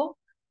lovely show.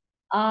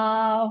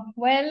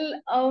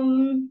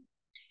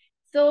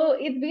 So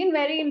it's been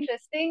very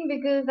interesting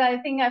because I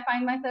think I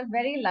find myself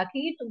very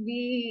lucky to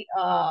be,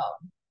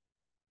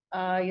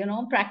 you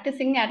know,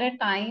 practicing at a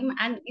time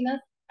and in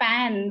a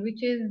span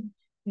which is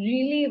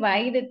really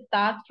wide. It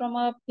starts from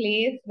a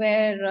place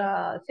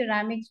where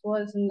ceramics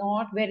was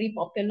not very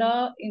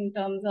popular in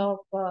terms of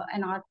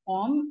an art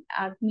form,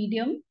 art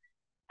medium.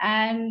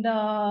 And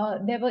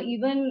there were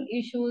even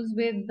issues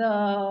with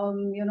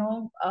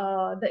the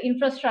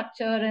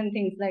infrastructure and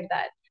things like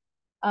that,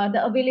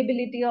 the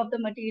availability of the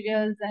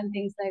materials and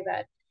things like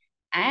that.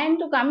 And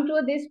to come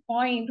to this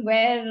point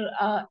where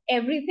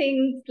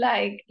everything's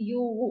like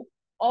you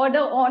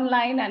order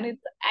online and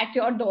it's at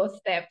your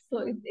doorstep.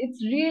 So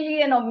it's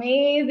really an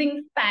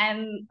amazing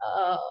span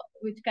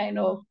which kind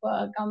of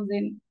comes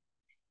in.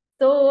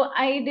 So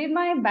I did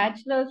my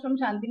bachelor's from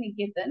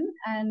Shantiniketan,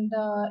 and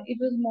it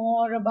was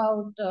more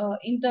about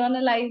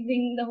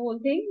internalizing the whole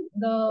thing.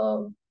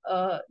 The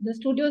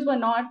studios were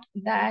not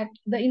that,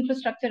 the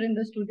infrastructure in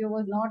the studio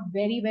was not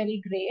very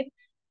great.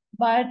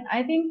 But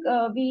I think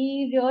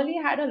we really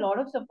had a lot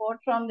of support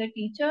from the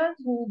teachers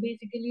who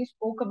basically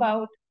spoke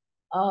about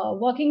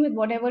working with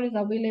whatever is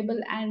available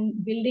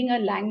and building a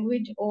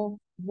language of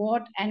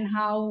what and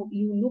how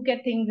you look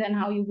at things and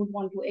how you would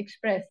want to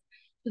express.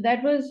 So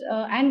that was,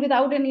 and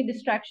without any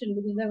distraction,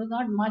 because there was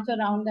not much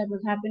around that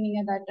was happening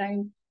at that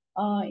time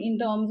in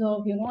terms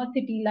of,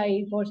 city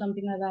life or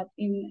something like that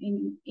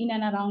in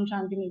and around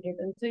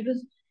Shantiniketan. So it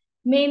was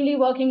mainly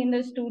working in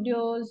the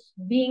studios,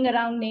 being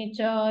around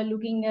nature,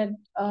 looking at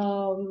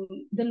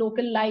the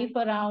local life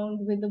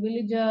around with the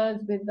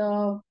villagers, with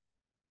the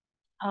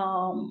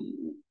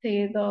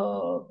say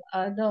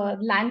the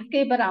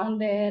landscape around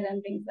there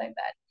and things like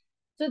that.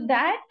 So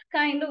that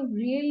kind of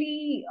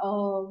really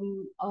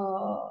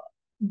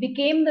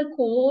became the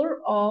core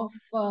of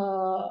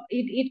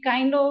it. It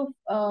kind of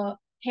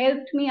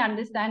helped me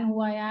understand who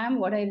I am,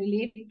 what I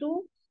relate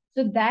to.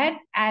 So that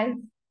as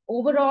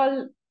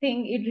overall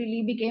thing, it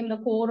really became the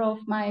core of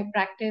my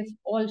practice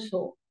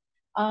also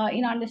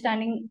in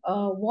understanding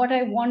what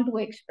I want to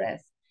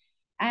express.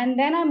 And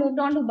then I moved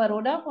on to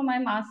Baroda for my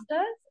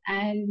master's.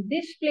 And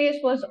this place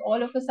was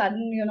all of a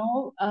sudden,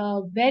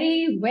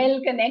 very well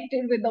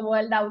connected with the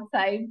world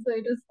outside. So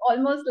it was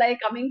almost like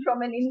coming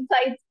from an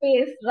inside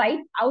space right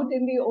out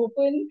in the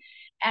open.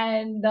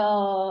 And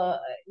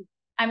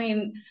I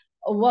mean,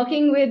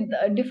 working with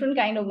different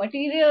kind of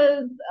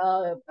materials.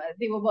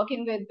 They were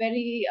working with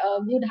very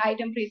good high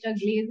temperature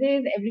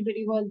glazes.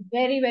 Everybody was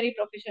very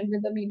proficient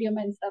with the medium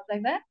and stuff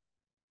like that.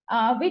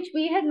 Which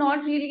we had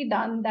not really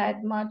done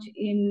that much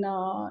in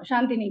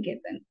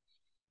Shantiniketan.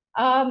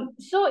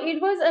 So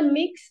it was a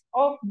mix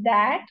of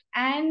that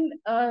and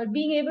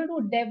being able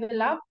to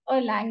develop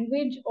a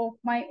language of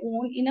my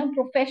own in a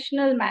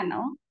professional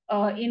manner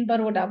in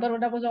Baroda.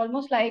 Baroda was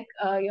almost like,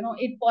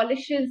 it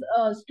polishes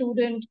a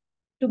student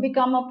to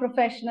become a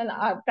professional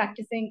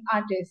practicing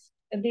artist.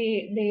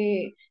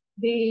 They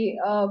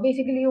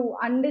basically you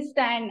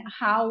understand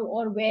how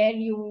or where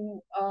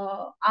you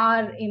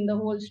are in the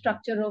whole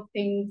structure of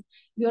things.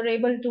 You're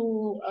able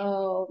to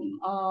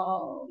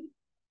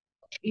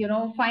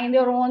find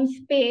your own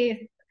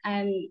space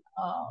and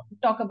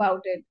talk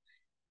about it.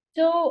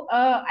 So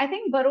I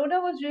think Baroda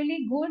was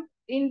really good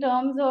in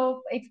terms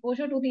of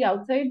exposure to the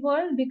outside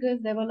world, because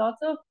there were lots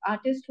of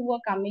artists who were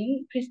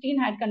coming. Kristine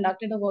had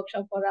conducted a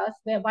workshop for us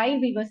while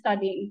we were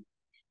studying.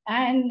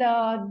 And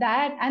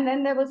and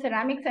then there was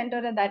Ceramic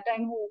Center at that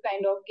time who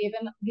kind of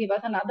gave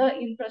us another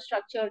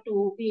infrastructure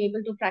to be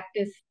able to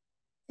practice.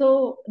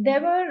 So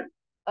there were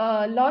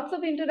lots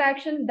of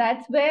interactions.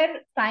 That's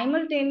where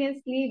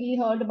simultaneously we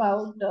heard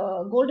about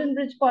Golden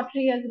Bridge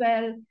pottery as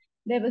well.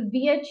 There was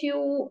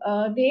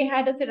BHU. They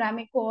had a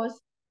ceramic course,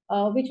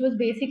 which was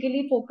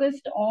basically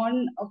focused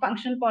on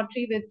functional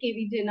pottery with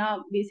KV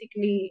Jina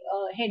basically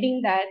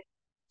heading that.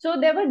 So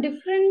there were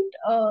different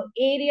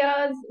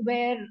areas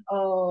where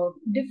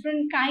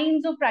different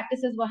kinds of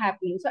practices were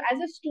happening. So as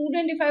a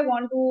student, if I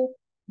want to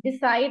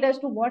decide as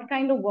to what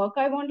kind of work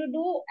I want to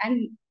do,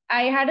 and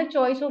I had a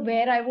choice of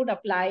where I would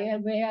apply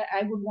and where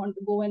I would want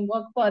to go and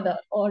work further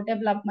or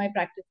develop my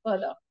practice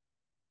further.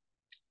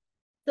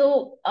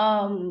 So,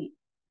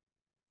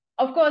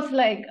 of course,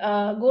 like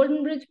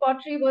Golden Bridge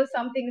pottery was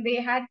something they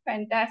had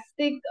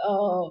fantastic,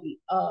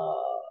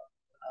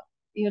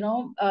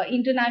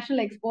 international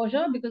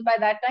exposure, because by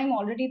that time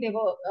already they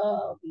were,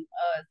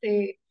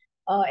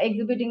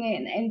 exhibiting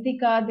in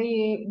NCCA.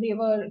 They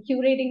were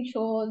curating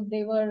shows.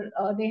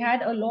 They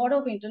had a lot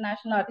of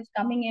international artists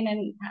coming in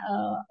and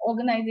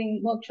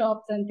organizing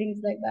workshops and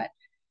things like that.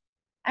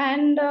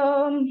 And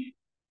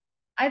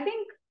I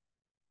think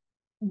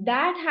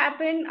that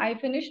happened. I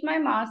finished my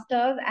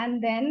master's,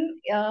 and then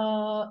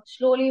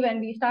slowly when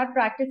we start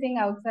practicing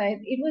outside,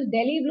 it was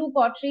Delhi Blue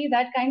Pottery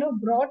that kind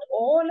of brought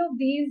all of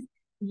these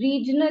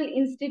regional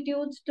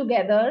institutes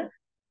together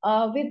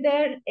with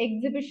their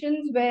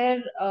exhibitions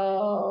where,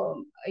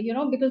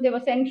 because they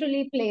were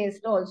centrally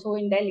placed also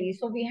in Delhi.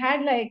 So we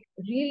had like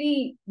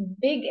really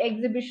big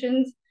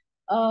exhibitions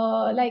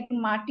like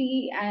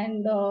Mati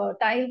and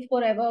Tiles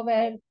Forever,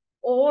 where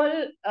all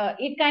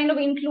it kind of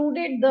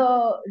included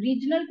the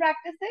regional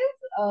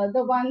practices,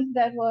 the ones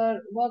that were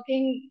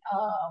working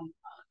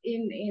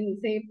in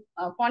say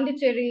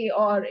Pondicherry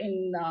or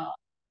in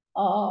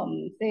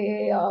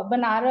say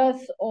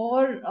Banaras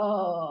or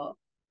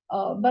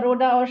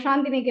Baroda or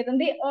Shantiniketan,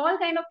 they all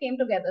kind of came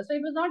together. So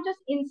it was not just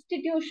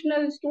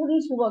institutional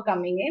students who were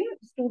coming in,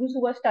 students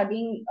who were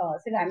studying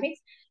ceramics,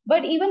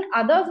 but even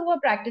others who were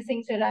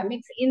practicing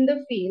ceramics in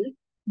the field.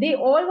 They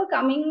all were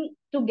coming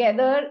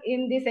together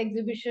in this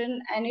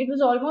exhibition, and it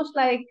was almost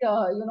like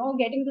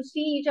getting to see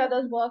each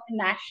other's work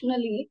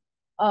nationally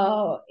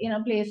in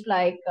a place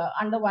like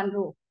under one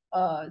roof.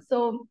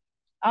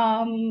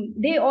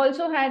 They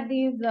also had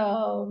these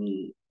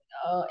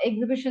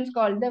exhibitions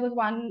called, there was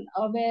one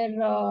where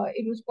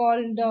it was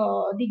called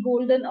The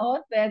Golden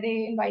Earth, where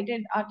they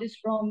invited artists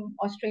from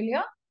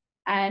Australia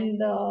and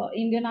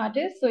Indian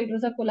artists. So it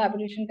was a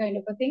collaboration kind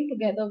of a thing.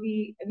 Together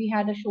we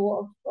had a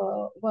show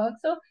of work.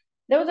 So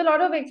there was a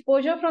lot of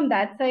exposure from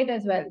that side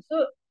as well.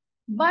 So,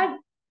 but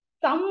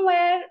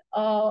somewhere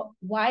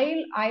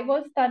while I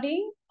was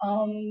studying,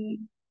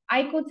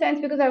 I could sense,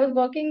 because I was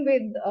working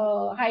with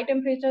high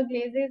temperature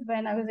glazes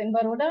when I was in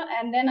Baroda,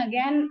 and then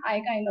again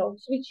I kind of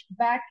switched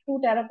back to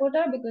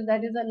terracotta because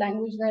that is a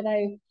language that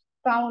I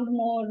found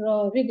more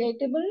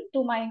relatable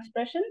to my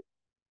expression.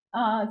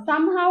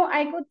 Somehow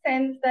I could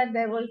sense that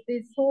there was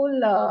this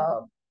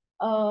whole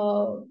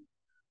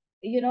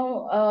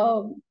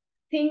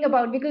thing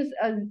about, because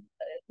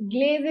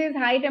glazes,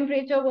 high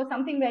temperature was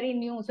something very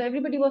new. So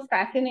everybody was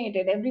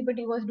fascinated.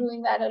 Everybody was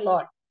doing that a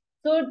lot.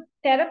 So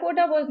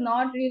terracotta was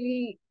not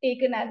really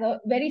taken as a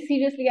very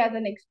seriously as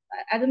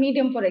a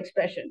medium for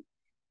expression.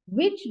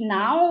 Which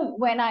now,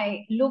 when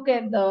I look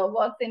at the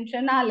works in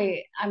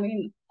Triennale, I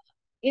mean,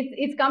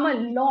 it's come a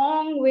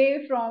long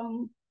way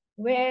from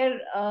where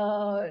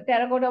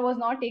terracotta was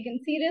not taken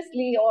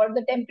seriously, or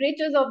the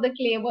temperatures of the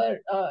clay were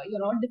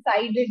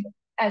decided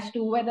as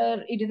to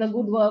whether it is a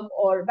good work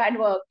or bad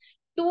work,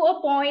 to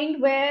a point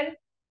where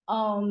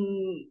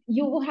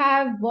you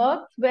have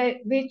works where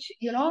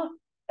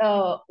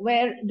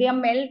they are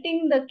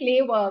melting the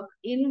clay work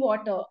in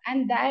water,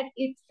 and that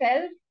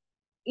itself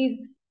is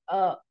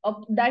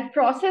that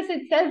process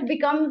itself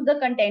becomes the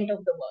content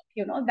of the work.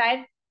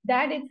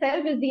 That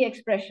itself is the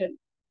expression.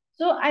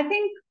 So I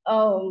think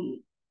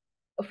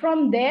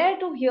from there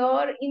to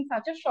here in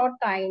such a short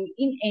time,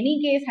 in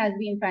any case, has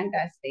been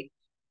fantastic.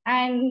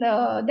 And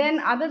then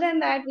other than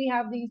that, we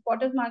have these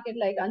Potter's Market,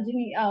 like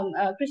Anjani,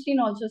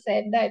 Kristine also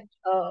said that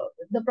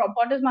the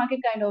Potter's Market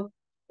kind of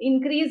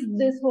increased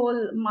this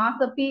whole mass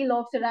appeal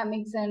of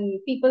ceramics, and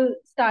people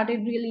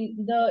started really,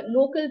 the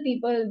local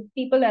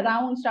people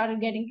around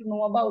started getting to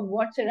know about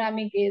what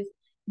ceramic is.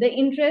 The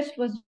interest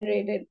was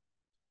generated.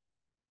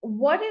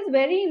 What is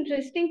very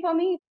interesting for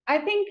me, I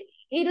think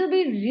it'll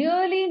be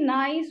really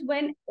nice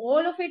when all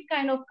of it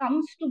kind of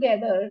comes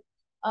together.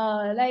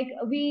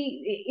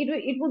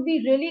 It would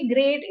be really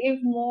great if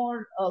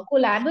more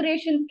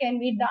collaborations can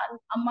be done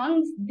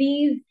amongst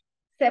these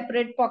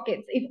separate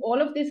pockets. If all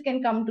of this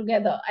can come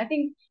together, I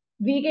think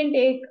we can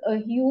take a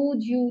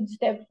huge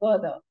step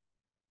further.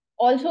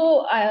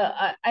 Also,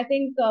 I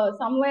think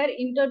somewhere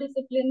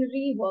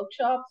interdisciplinary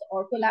workshops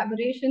or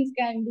collaborations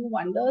can do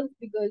wonders,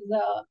 because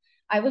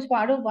I was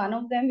part of one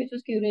of them, which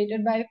was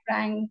curated by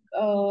Frank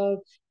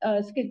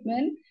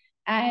Skidman.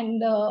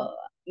 And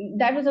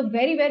that was a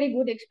very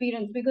good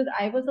experience, because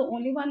I was the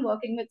only one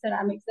working with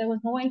ceramics. There was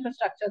no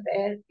infrastructure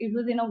there. It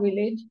was in a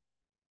village.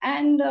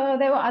 And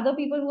there were other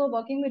people who were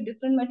working with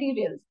different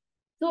materials.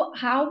 So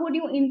how would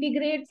you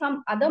integrate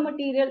some other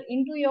material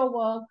into your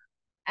work?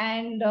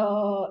 And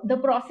the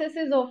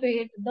processes of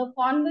it, the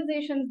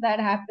conversations that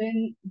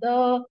happen,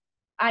 the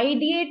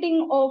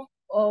ideating of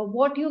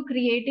what you're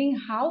creating,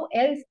 how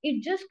else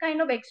it just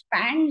kind of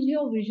expands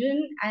your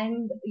vision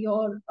and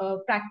your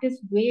practice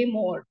way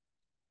more.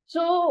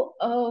 So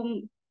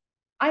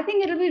I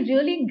think it'll be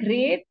really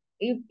great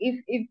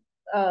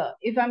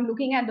if I'm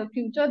looking at the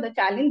future. The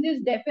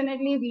challenges,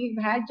 definitely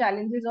we've had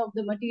challenges of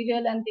the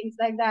material and things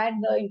like that,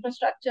 the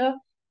infrastructure,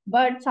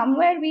 but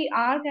somewhere we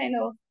are kind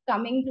of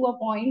coming to a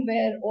point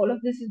where all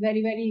of this is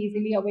very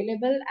easily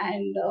available,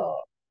 and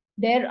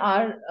there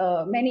are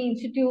many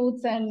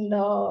institutes and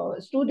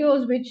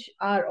studios which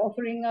are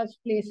offering us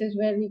places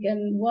where we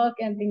can work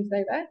and things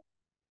like that.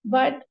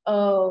 But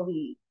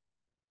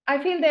I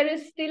feel there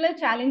is still a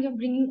challenge of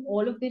bringing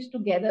all of this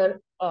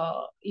together,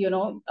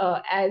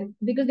 as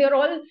because they're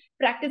all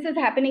practices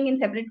happening in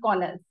separate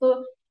corners.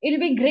 So it'll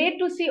be great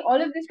to see all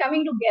of this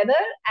coming together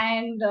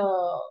and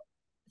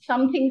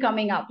something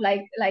coming up.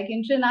 Like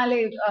in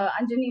Triennale,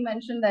 Anjani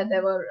mentioned that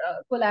there were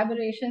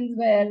collaborations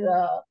where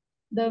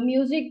the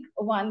music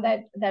one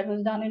that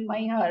was done in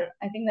Maihar,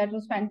 I think that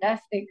was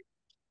fantastic.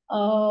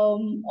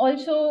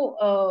 Also,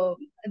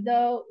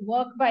 the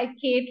work by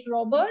Kate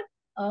Robert,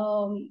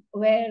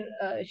 where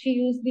she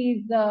used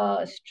these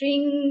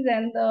strings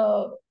and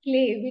the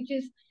clay,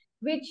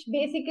 which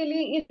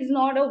basically is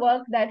not a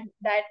work that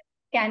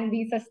can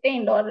be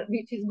sustained, or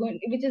which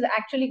is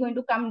actually going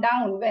to come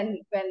down when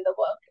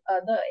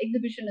the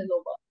exhibition is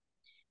over.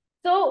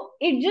 So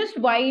it just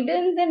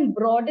widens and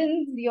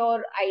broadens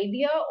your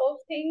idea of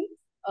things,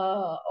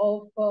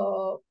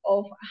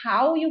 of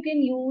how you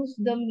can use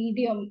the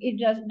medium. It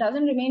just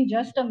doesn't remain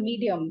just a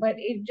medium, but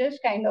it just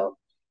kind of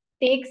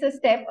takes a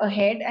step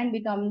ahead and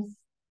becomes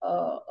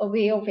a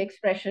way of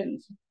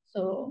expressions.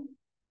 So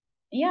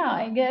yeah,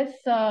 I guess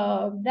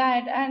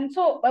that. And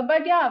so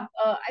but yeah,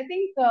 I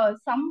think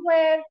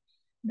somewhere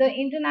the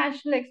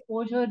international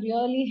exposure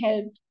really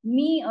helped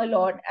me a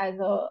lot as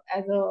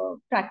a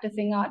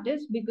practicing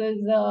artist, because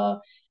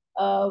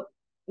uh,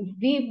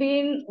 we've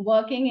been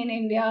working in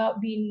India.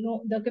 We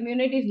know the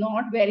community is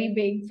not very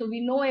big, so we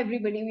know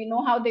everybody, we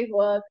know how they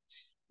work,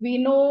 we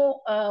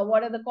know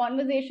what are the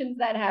conversations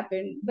that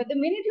happen. But the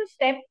minute you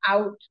step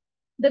out,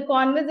 the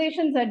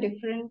conversations are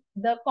different,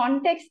 the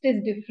context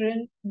is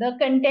different, the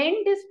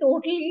content is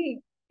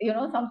totally,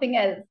 something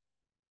else.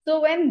 So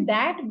when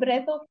that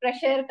breath of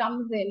fresh air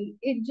comes in,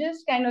 it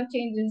just kind of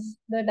changes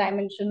the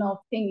dimension of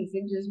things.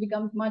 It just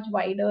becomes much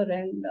wider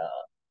and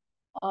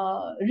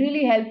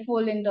really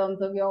helpful in terms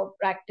of your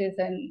practice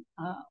and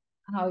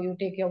how you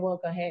take your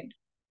work ahead.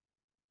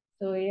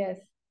 So yes.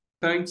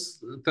 Thanks,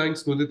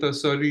 Mudita.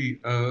 Sorry,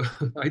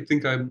 I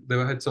think I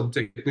had some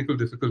technical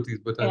difficulties,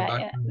 but I'm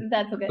back. Yeah,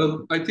 that's okay.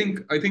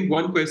 I think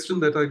one question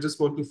that I just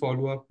want to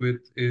follow up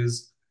with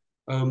is,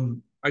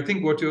 I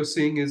think what you're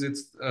saying is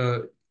it's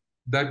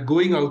that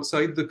going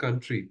outside the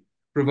country,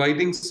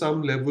 providing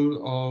some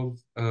level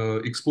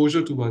of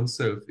exposure to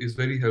oneself is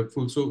very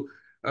helpful. So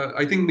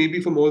I think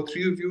maybe from all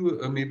three of you,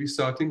 maybe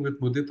starting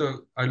with Mudita,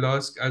 I'll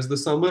ask, as the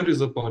summer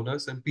is upon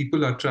us and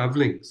people are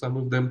traveling, some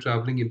of them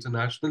traveling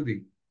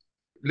internationally.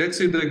 Let's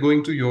say they're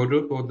going to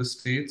Europe or the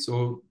States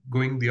or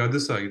going the other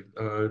side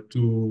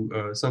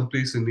to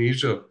someplace in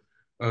Asia.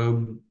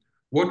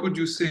 What would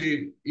you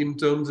say in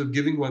terms of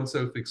giving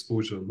oneself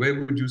exposure?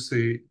 Where would you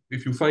say,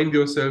 if you find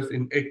yourself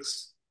in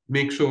X,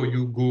 make sure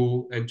you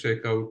go and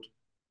check out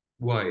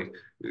Y?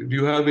 Do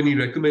you have any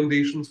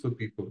recommendations for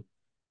people?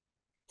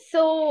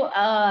 So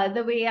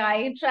the way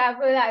I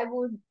travel, I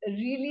would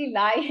really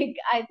like,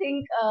 I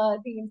think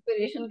the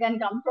inspiration can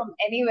come from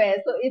anywhere.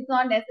 So it's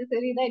not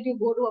necessary that you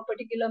go to a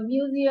particular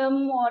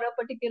museum or a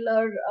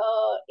particular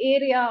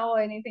area or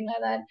anything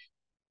like that.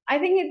 I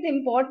think it's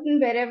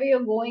important wherever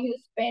you're going, you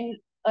spend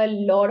a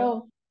lot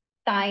of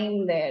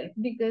time there,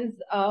 because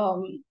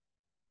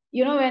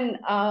when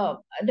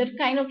the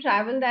kind of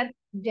travel that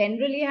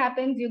generally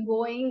happens, you're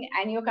going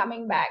and you're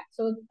coming back.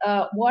 So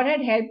what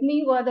had helped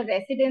me were the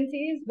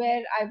residencies,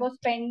 where I was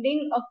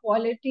spending a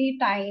quality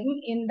time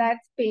in that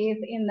space,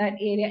 in that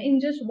area, in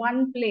just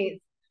one place.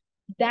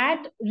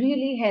 That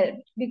really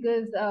helped,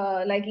 because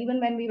like even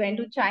when we went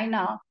to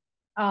China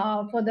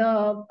for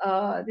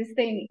the this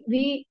thing,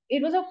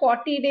 it was a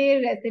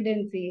 40-day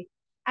residency,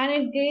 and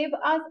it gave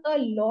us a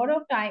lot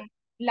of time.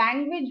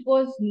 Language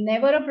was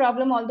never a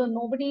problem,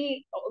 although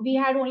we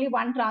had only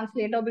one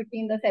translator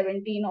between the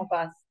 17 of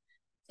us.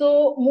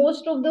 So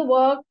most of the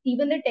work,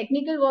 even the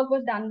technical work,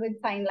 was done with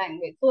sign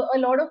language. So a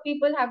lot of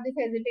people have this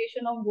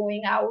hesitation of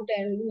going out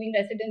and doing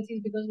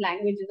residencies because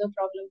language is a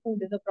problem,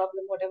 food is a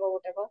problem,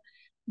 whatever.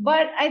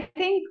 But I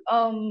think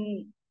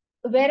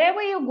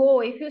wherever you go,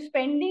 if you're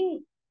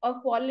spending a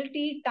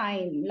quality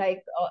time,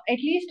 like at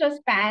least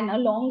a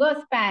longer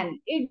span,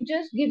 it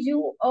just gives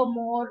you a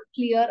more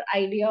clear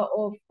idea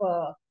of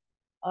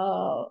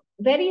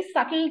very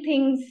subtle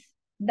things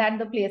that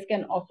the place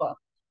can offer.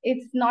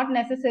 It's not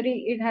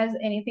necessary it has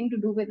anything to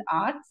do with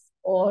arts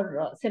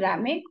or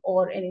ceramic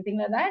or anything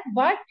like that,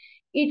 but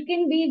it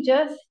can be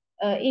just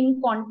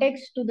in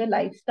context to the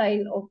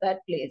lifestyle of that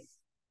place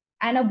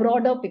and a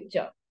broader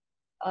picture.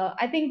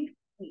 I think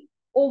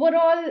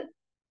overall,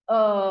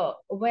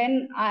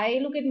 when I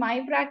look at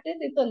my practice,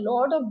 it's a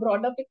lot of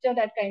broader picture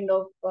that kind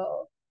of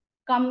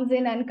comes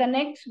in and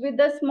connects with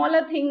the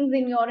smaller things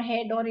in your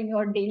head or in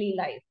your daily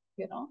life.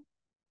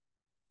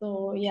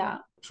 So yeah.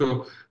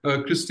 Sure.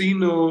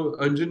 Kristine or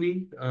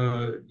Anjani,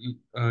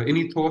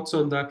 any thoughts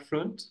on that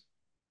front?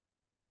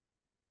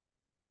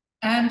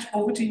 And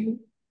over to you,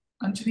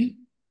 Anjani.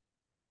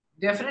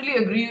 Definitely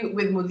agree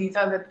with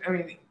Mudita that, I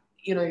mean,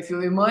 if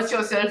you immerse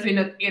yourself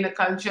in a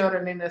culture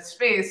and in a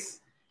space,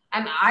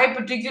 and I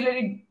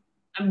particularly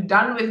am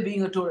done with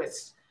being a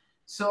tourist.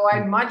 So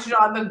I'd much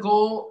rather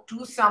go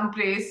to some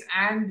place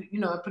and,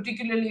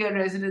 particularly a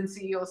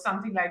residency or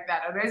something like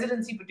that. A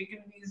residency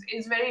particularly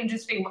is very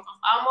interesting,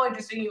 far more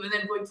interesting even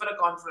than going for a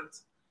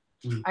conference.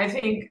 I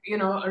think,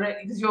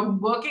 because you're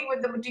working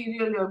with the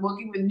material, you're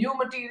working with new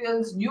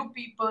materials, new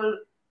people,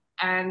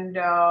 and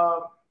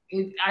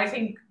I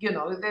think,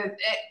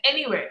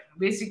 anywhere,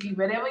 basically,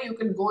 wherever you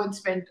can go and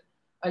spend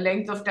a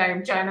length of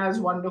time. China is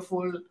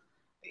wonderful,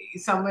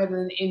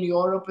 somewhere in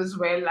Europe as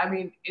well. I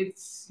mean,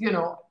 it's,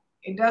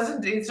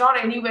 it's not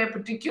anywhere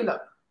particular.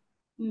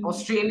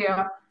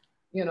 Australia,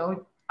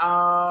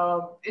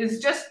 it's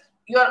just,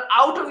 you're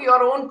out of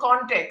your own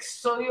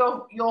context. So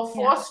you're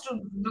forced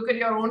to look at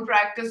your own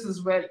practice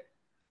as well,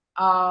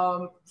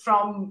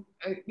 from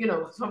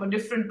a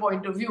different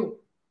point of view.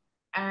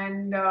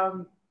 And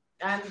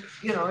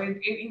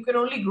you can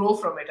only grow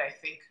from it, I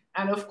think.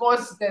 And of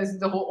course,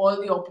 there's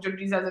all the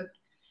opportunities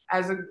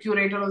as a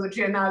curator of the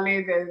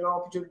Triennale, there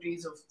are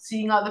opportunities of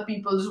seeing other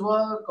people's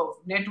work, of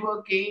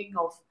networking,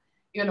 of,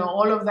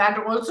 all of that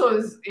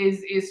also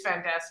is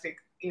fantastic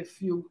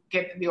if you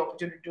get the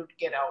opportunity to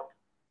get out.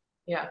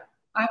 Yeah.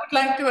 I would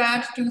like to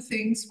add two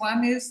things.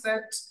 One is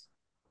that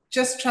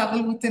just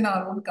travel within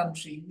our own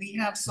country. We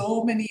have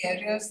so many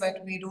areas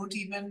that we don't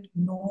even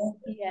know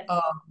Yes.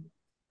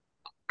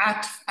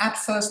 At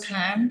first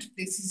hand.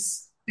 This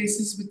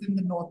is within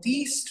the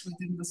Northeast,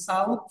 within the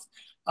South.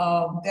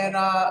 There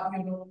are,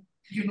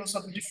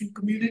 sort of different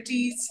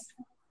communities,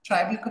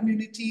 tribal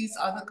communities,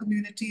 other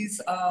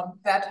communities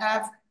that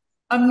have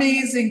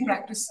amazing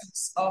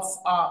practices of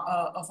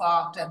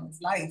art and of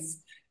life.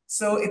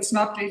 So it's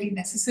not really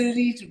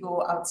necessary to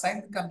go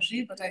outside the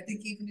country, but I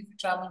think even if you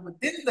travel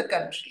within the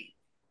country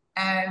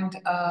and,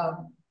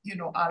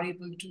 are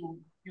able to,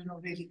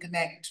 really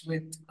connect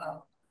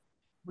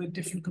with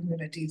different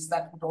communities,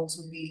 that would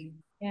also be.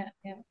 Yeah.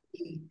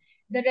 Key.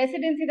 The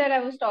residency that I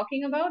was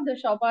talking about, the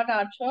Shop Art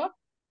Shop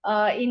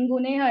in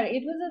Gunehar,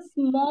 it was a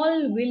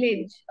small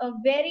village, a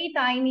very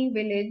tiny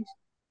village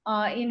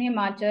in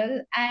Himachal,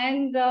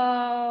 and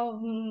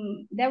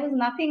there was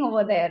nothing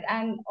over there.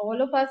 And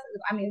all of us,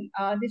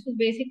 this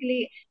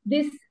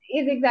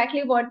is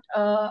exactly what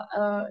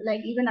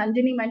like even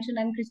Anjani mentioned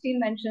and Kristine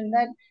mentioned,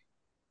 that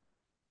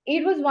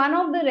it was one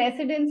of the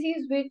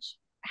residencies which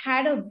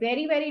had a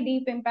very, very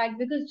deep impact,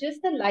 because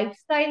just the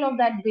lifestyle of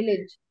that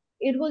village,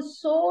 it was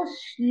so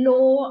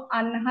slow,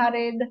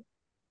 unhurried,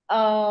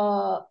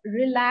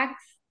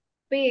 relaxed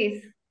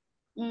pace,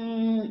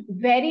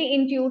 very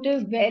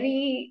intuitive,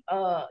 very,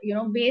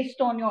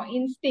 based on your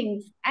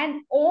instincts.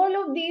 And all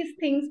of these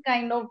things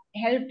kind of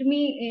helped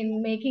me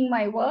in making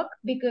my work,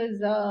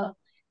 because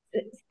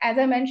as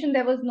I mentioned,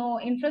 there was no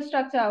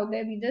infrastructure out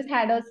there. We just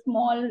had a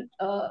small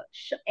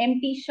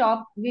empty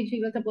shop, which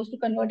we were supposed to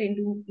convert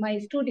into my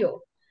studio.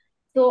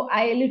 So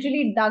I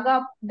literally dug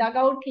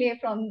out clay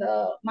from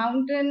the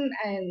mountain,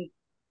 and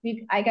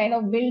I kind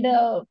of built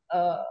a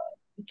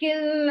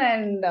kiln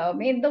and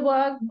made the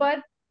work.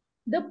 But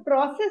the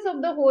process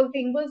of the whole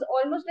thing was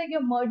almost like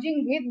you're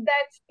merging with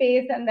that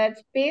space, and that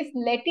space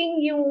letting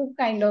you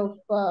kind of,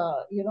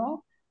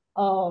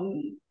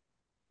 um,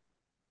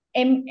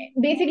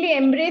 basically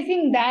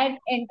embracing that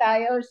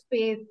entire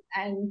space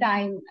and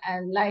time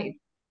and life.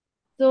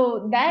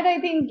 So that, I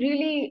think,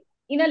 really,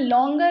 in a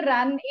longer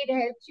run, it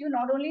helps you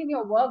not only in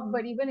your work,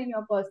 but even in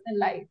your personal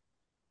life.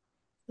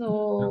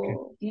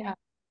 So, yeah.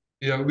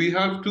 Yeah, we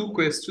have two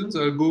questions.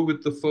 I'll go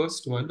with the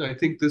first one. I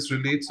think this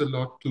relates a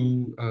lot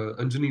to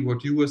Anjani,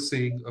 what you were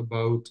saying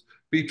about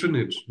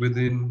patronage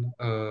within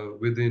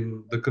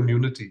the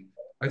community.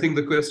 I think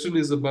the question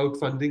is about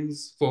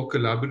fundings for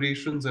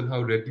collaborations and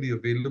how readily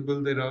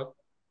available they are,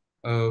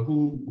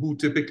 who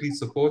typically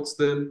supports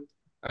them,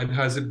 and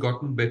has it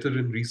gotten better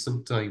in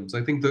recent times?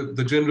 I think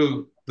the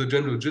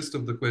general gist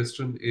of the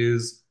question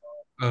is,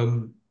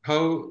 how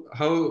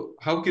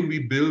can we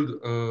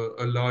build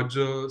a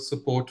larger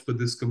support for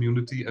this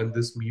community and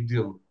this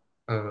medium?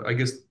 I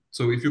guess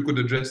so. If you could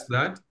address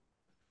that,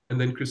 and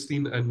then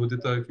Kristine and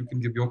Mudita, if you can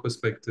give your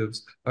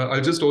perspectives.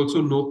 I'll just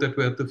also note that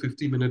we're at the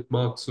 50-minute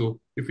mark, so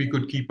if we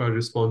could keep our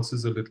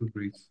responses a little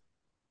brief.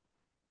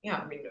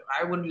 Yeah,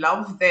 I would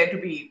love there to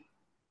be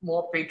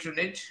more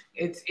patronage.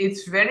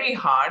 It's very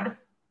hard,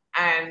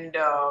 and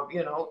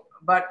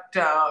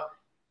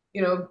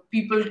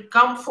people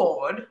come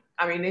forward.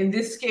 In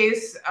this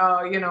case,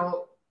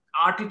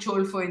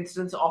 Artichoke, for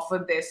instance,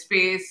 offered their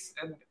space,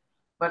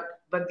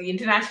 but the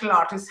international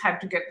artists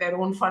had to get their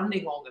own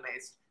funding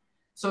organized.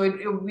 So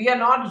we are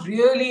not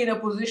really in a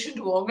position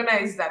to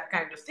organize that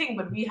kind of thing,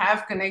 but we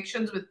have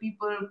connections with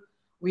people.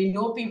 We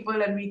know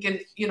people, and we can,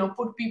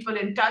 put people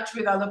in touch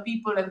with other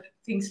people, and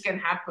things can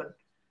happen.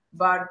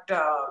 But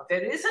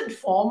there isn't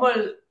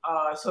formal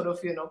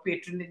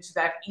patronage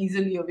that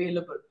easily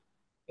available.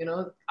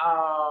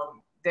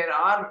 There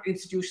are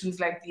institutions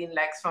like the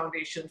INLAX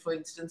Foundation, for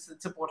instance,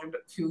 that supported a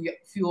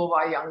few of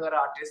our younger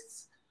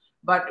artists.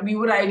 But we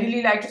would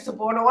ideally like to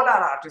support all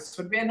our artists,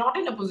 but we are not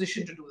in a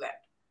position to do that.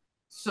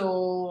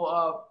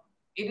 So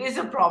it is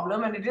a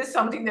problem, and it is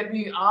something that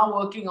we are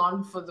working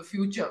on for the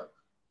future,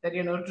 that,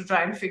 to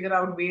try and figure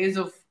out ways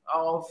of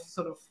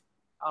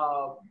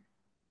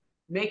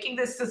making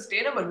this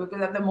sustainable,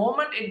 because at the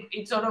moment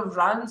it sort of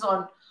runs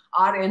on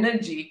our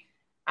energy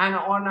and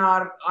on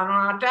our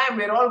time.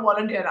 We're all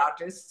volunteer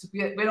artists.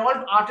 We're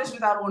all artists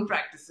with our own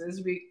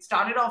practices. We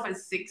started off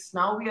as 6,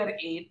 now we are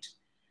 8,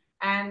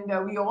 and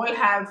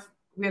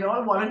we're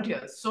all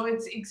volunteers. So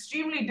it's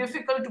extremely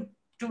difficult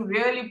to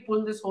really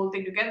pull this whole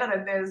thing together.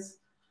 And there's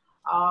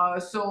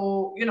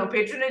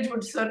patronage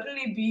would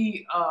certainly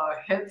be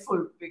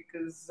helpful,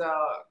 because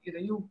you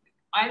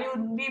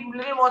need a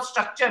little more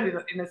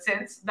structure in a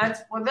sense.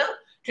 That's for the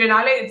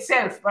Triennale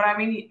itself. But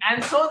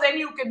and so then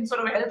you can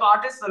sort of help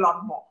artists a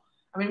lot more.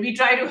 We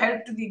try to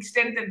help to the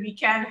extent that we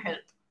can help,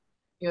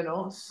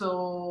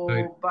 so,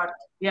 Right. But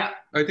yeah.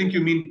 I think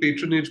you mean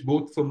patronage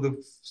both from the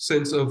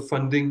sense of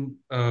funding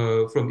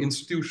from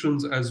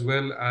institutions, as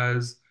well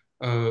as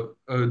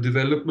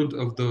development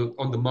of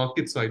on the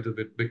market side of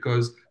it,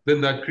 because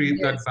then that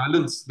creates that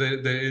balance.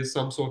 There is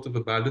some sort of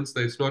a balance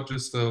there. It's not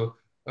just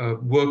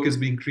work is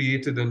being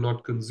created and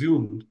not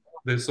consumed.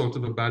 There's sort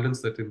of a balance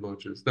that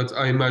emerges.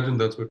 I imagine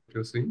that's what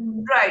you're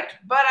saying. Right.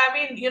 But I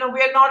mean,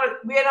 we are not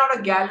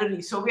a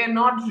gallery, so we are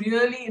not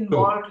really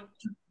involved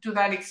to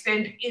that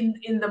extent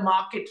in the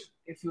market,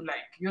 if you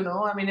like.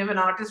 I mean, if an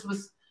artist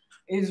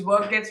his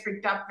work gets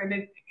picked up,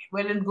 then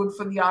well and good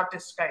for the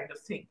artist kind of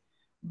thing.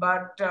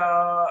 But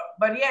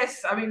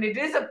yes, I mean, it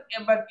is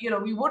but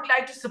we would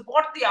like to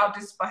support the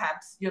artists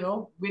perhaps,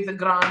 with a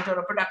grant or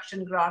a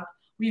production grant.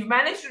 We've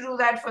managed to do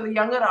that for the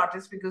younger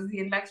artists because the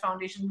Inlax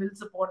Foundation will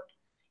support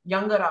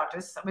younger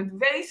artists with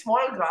very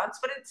small grants,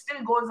 but it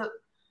still goes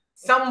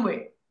some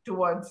way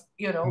towards,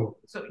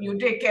 so you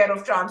take care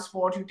of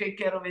transport, you take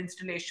care of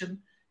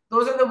installation.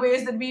 Those are the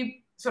ways that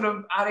we sort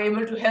of are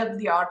able to help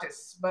the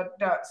artists. But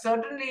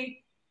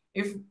certainly,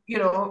 if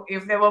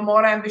there were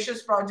more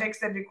ambitious projects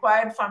that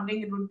required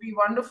funding, it would be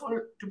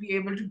wonderful to be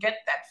able to get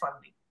that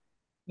funding,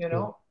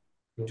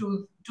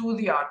 to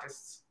the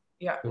artists.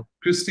 Yeah.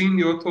 Kristine,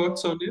 your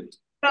thoughts on it?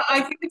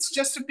 I think it's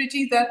just a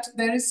pity that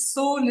there is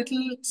so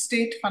little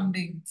state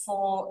funding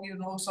for,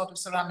 sort of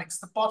ceramics.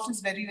 The pot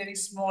is very, very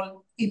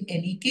small in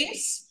any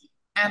case.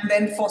 And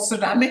then for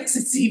ceramics,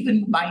 it's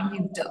even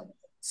minuter.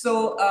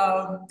 So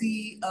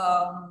the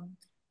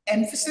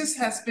emphasis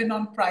has been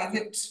on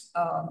private,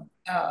 sort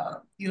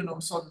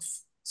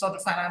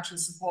of financial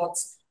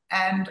supports.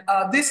 And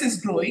this is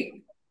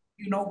growing,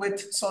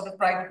 with sort of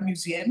private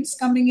museums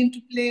coming into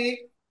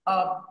play.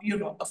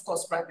 Of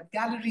course, private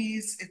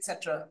galleries,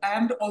 etc.,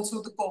 and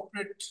also the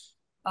corporate,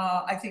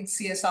 I think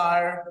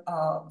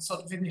CSR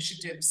sort of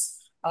initiatives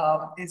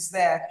is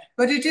there.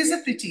 But it is a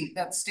pity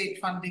that state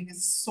funding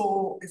is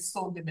so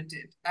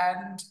limited,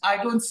 and I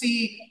don't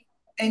see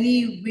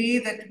any way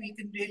that we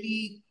can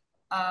really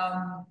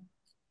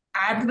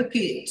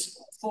advocate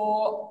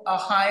for a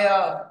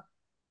higher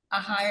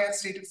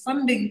state of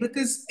funding,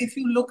 because if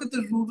you look at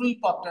the rural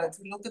potters,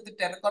 if you look at the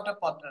terracotta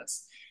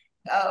potters,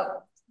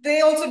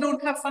 they also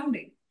don't have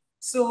funding.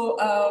 So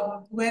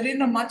we're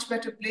in a much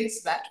better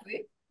place that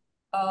way,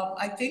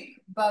 I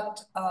think.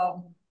 But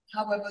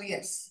however,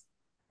 yes.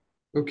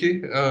 Okay.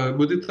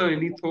 Mudita,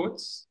 any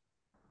thoughts?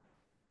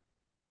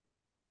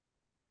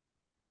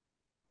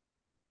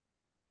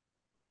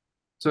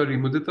 Sorry,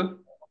 Mudita?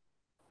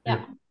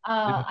 Yeah.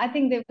 I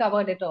think they've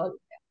covered it all.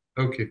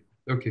 Okay.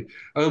 Okay.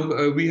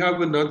 We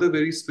have another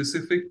very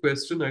specific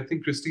question. I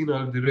think, Kristine,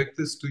 I'll direct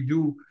this to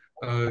you,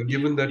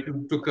 given that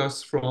you took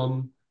us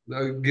to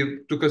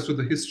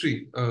the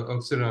history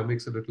of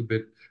ceramics a little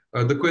bit.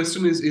 The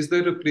question is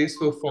there a place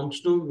for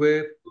functional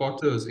wear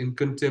potters in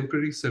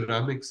contemporary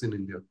ceramics in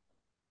India?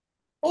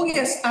 Oh,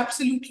 yes,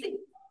 absolutely.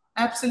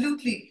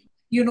 Absolutely.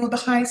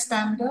 The high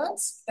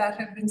standards that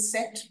have been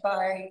set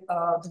by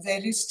the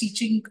various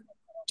teaching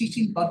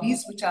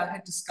bodies, which I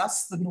had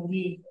discussed, the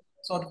nodal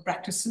sort of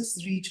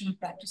practices, regional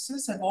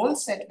practices, have all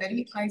set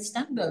very high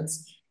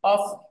standards of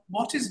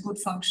what is good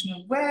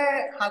functional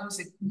wear, how is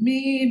it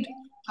made,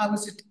 how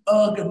is it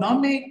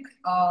ergonomic,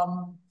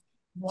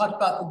 what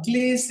about the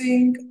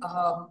glazing.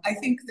 I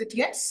think that,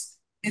 yes,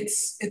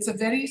 it's a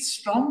very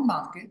strong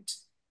market,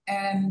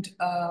 and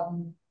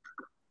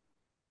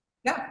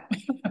yeah.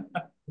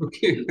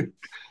 Okay.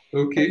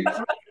 Okay.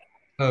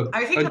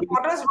 I think the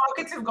potters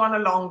markets have gone a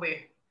long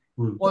way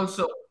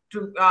also.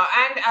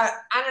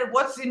 And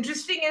what's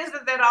interesting is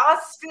that there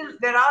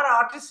are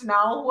artists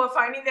now who are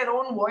finding their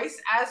own voice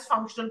as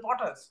functional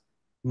potters.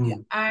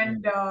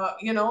 And but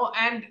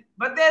I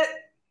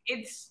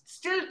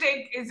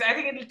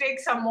think it'll take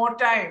some more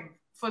time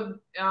for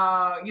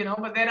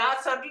but there are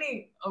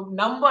certainly a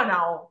number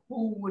now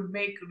who would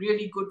make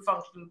really good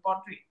functional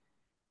pottery.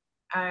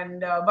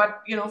 And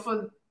but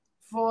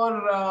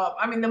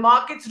I mean, the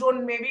markets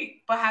don't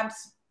maybe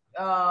perhaps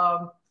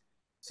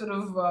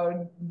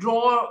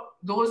draw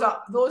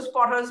those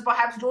potters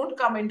perhaps don't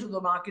come into the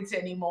markets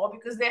anymore,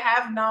 because they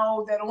have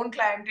now their own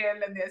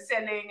clientele and they're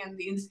selling, and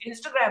the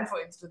Instagram,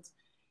 for instance,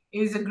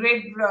 is a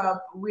great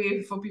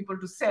way for people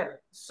to sell.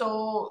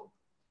 So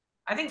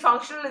I think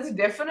functional is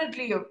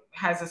definitely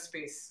has a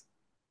space,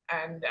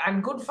 and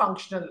good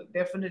functional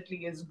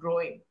definitely is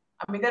growing.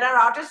 I mean, there are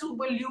artists who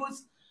will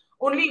use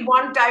only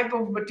one type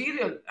of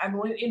material and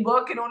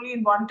work only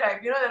in one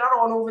type. They're not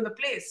all over the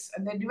place,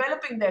 and they're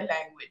developing their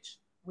language,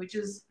 which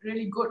is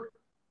really good,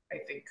 I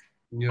think.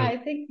 Yeah. I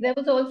think there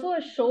was also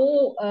a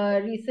show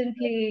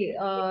recently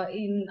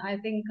in, I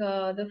think,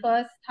 the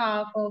first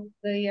half of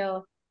the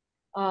year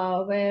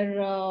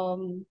where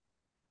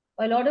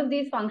a lot of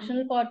these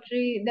functional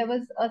pottery, there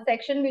was a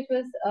section which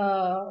was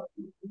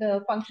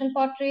the functional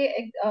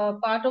pottery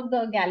part of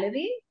the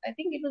gallery. I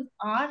think it was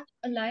Art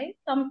Alive,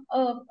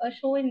 a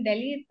show in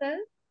Delhi itself.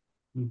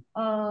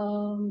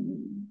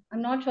 I'm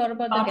not sure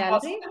about the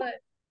gallery, but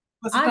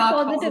Art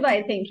Positive,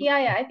 I think.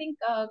 Yeah. I think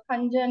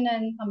Kanjan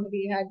and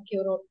somebody had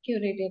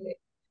curated it.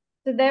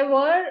 So there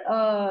were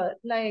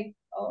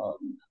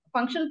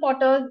functional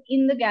potters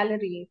in the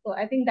gallery. So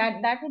I think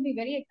that would be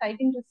very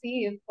exciting to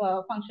see if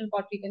functional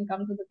pottery can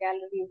come to the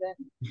gallery then.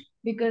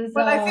 Because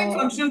well, I think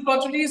functional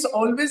pottery has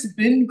always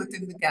been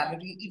within the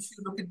gallery. If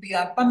you look at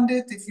B.R.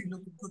 Pandit, if you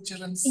look at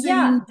Gurcharan Singh,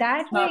 yeah,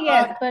 that way,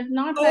 yes, but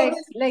not like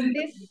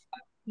this.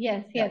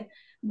 Yes, yes.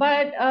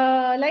 But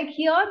like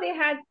here they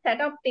had set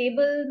up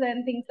tables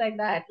and things like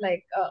that,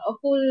 like a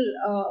full,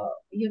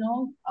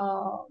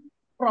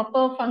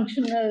 proper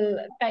functional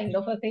kind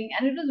of a thing.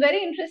 And it was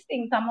very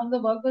interesting. Some of the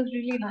work was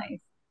really nice.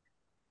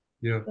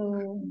 Yeah.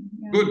 So,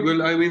 yeah. Good.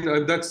 Well, I mean,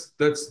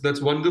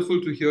 that's wonderful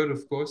to hear.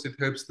 Of course, it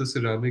helps the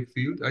ceramic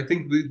field. I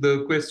think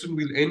the question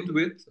we'll end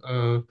with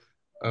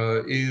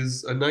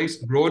is a nice,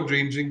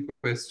 broad-ranging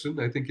question.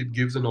 I think it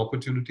gives an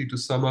opportunity to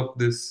sum up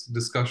this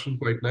discussion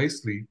quite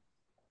nicely,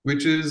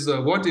 which is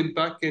what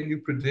impact can you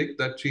predict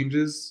that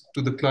changes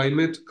to the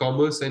climate,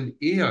 commerce, and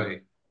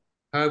AI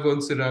have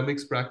on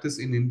ceramics practice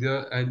in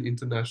India and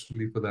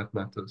internationally for that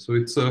matter? So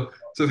it's a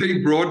very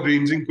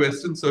broad-ranging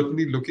question,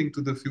 certainly looking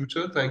to the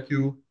future. Thank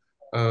you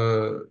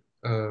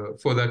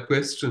for that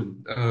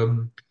question.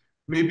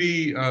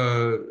 Maybe,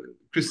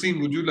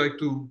 Kristine, would you like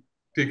to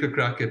take a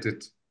crack at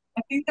it?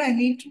 I think I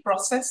need to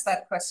process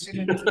that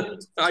question.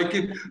 I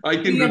can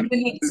give me a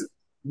minute.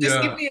 Just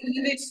yeah. give me a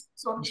minute to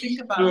sort of think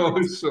about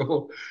it.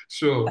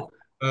 Sure.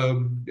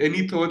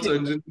 Any thoughts,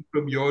 Anjani,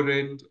 from your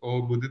end,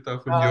 or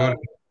Mudita from your end?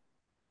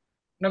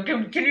 No,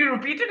 can you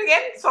repeat it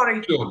again?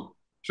 Sorry.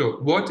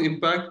 Sure. What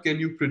impact can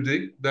you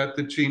predict that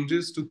the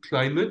changes to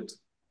climate,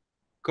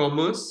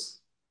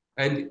 commerce,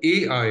 and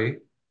AI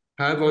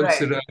have on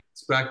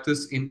ceramics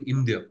practice in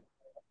India?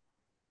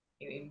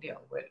 In India,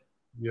 well.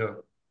 Yeah.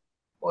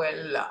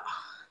 Well,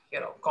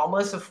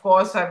 commerce, of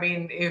course.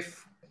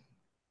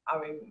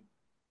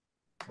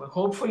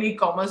 Hopefully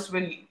commerce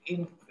will,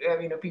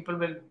 people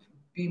will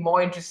be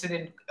more interested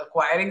in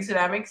acquiring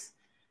ceramics,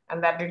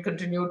 and that will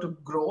continue to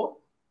grow.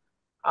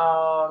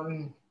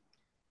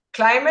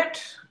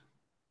 Climate,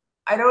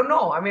 I don't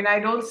know. I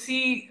don't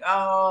see.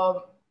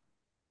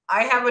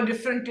 I have a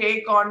different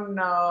take on.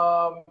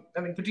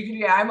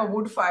 Particularly, I'm a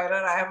wood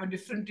firer. I have a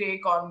different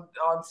take on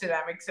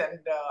ceramics and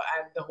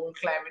the whole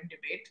climate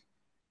debate.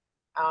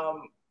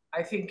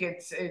 I think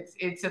it's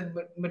a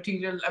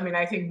material.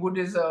 I think wood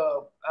is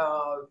a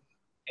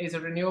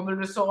renewable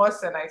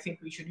resource, and I think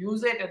we should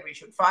use it, and we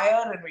should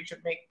fire, and we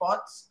should make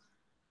pots.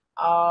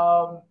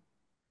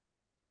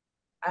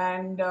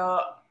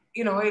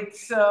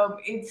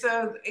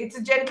 It's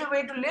a gentle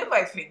way to live,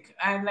 I think,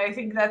 and I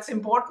think that's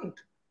important.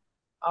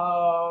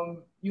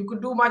 You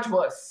could do much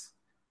worse.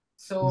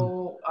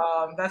 So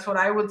that's what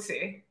I would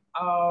say.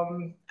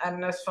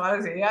 And as far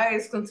as AI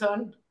is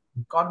concerned,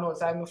 God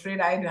knows, I'm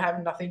afraid I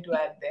have nothing to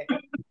add there.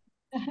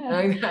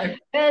 I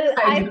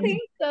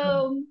think,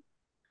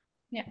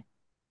 yeah.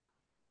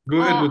 Go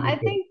ahead, Mudita. I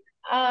think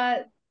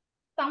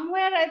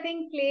somewhere I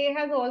think clay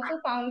has also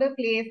found a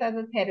place as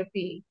a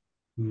therapy.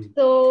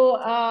 So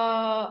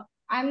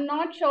I'm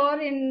not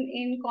sure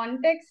in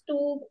context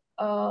to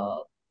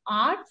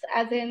arts,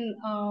 as in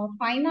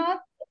fine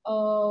arts,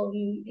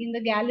 in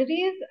the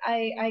galleries,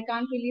 I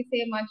can't really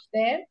say much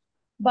there.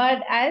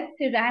 But as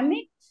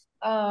ceramics,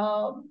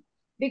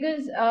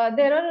 because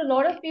there are a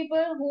lot of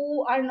people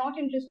who are not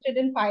interested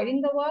in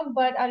firing the work,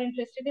 but are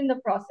interested in the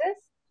process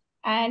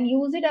and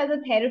use it as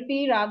a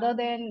therapy rather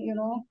than,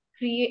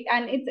 create.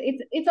 And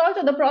it's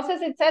also, the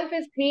process itself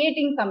is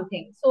creating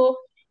something. So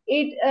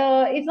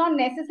it's not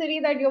necessary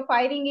that you're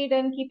firing it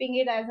and keeping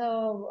it as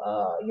a,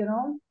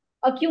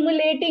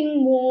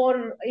 accumulating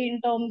more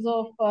in terms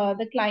of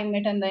the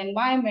climate and the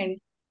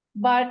environment.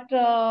 But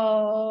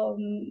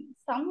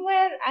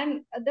somewhere,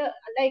 and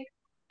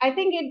I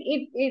think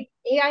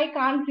AI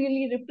can't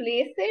really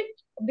replace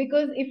it,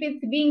 because if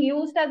it's being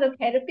used as a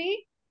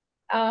therapy,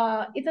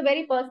 it's a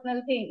very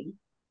personal thing.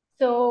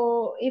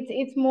 So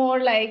it's more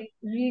like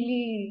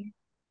really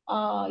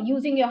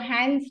using your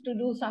hands to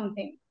do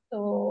something.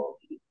 So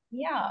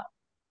yeah.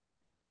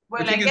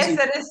 Well, I guess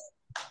there is.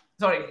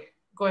 Sorry,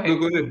 go ahead. No,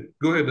 go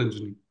ahead,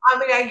 Anjani.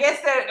 I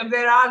guess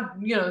there are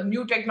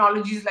new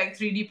technologies like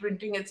 3D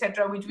printing,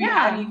 etc., which we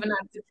had even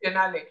at the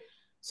Triennale.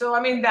 So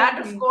that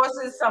of course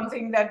is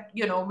something that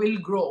will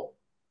grow.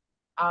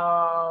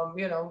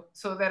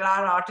 So there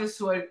are artists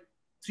who are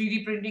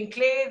 3D printing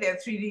clay, they're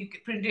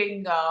 3D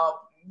printing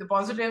the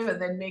positive, and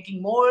then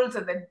making molds,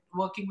 and then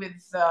working with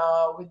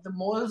the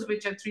molds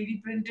which are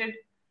 3D printed.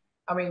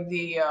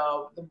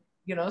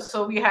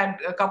 So we had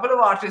a couple of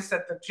artists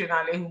at the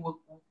Triennale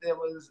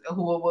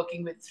who were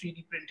working with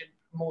 3D printed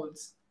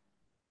molds.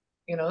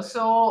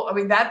 So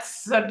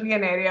that's certainly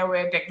an area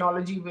where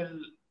technology will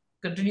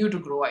continue to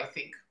grow, I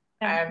think,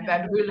 and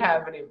that will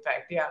have an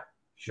impact. Yeah,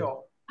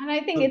 sure. And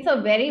I think it's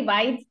a very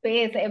wide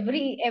space.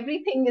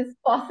 Everything is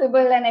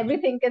possible, and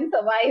everything can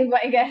survive,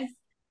 I guess.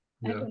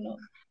 Yeah. I don't know.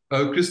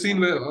 Kristine,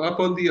 we're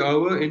up on the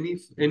hour.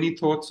 Any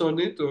thoughts on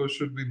it, or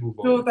should we move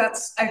on? No,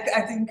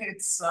 I think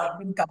it's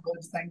been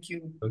covered. Thank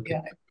you. Okay.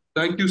 Yeah.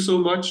 Thank you so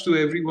much to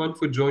everyone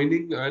for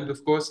joining, and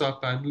of course our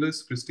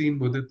panelists, Kristine,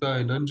 Mudita,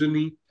 and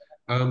Anjani.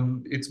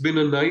 It's been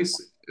a nice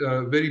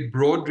very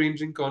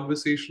broad-ranging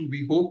conversation.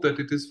 We hope that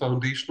it is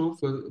foundational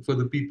for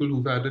the people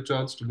who've had a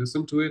chance to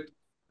listen to it.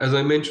 As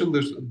I mentioned,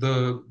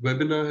 the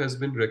webinar has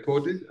been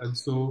recorded, and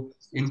so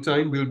in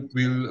time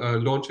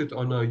we'll launch it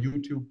on our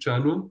YouTube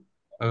channel.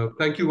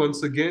 Thank you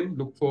once again.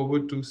 Look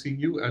forward to seeing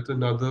you at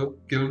another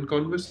Kiln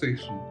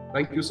conversation.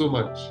 Thank you so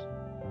much.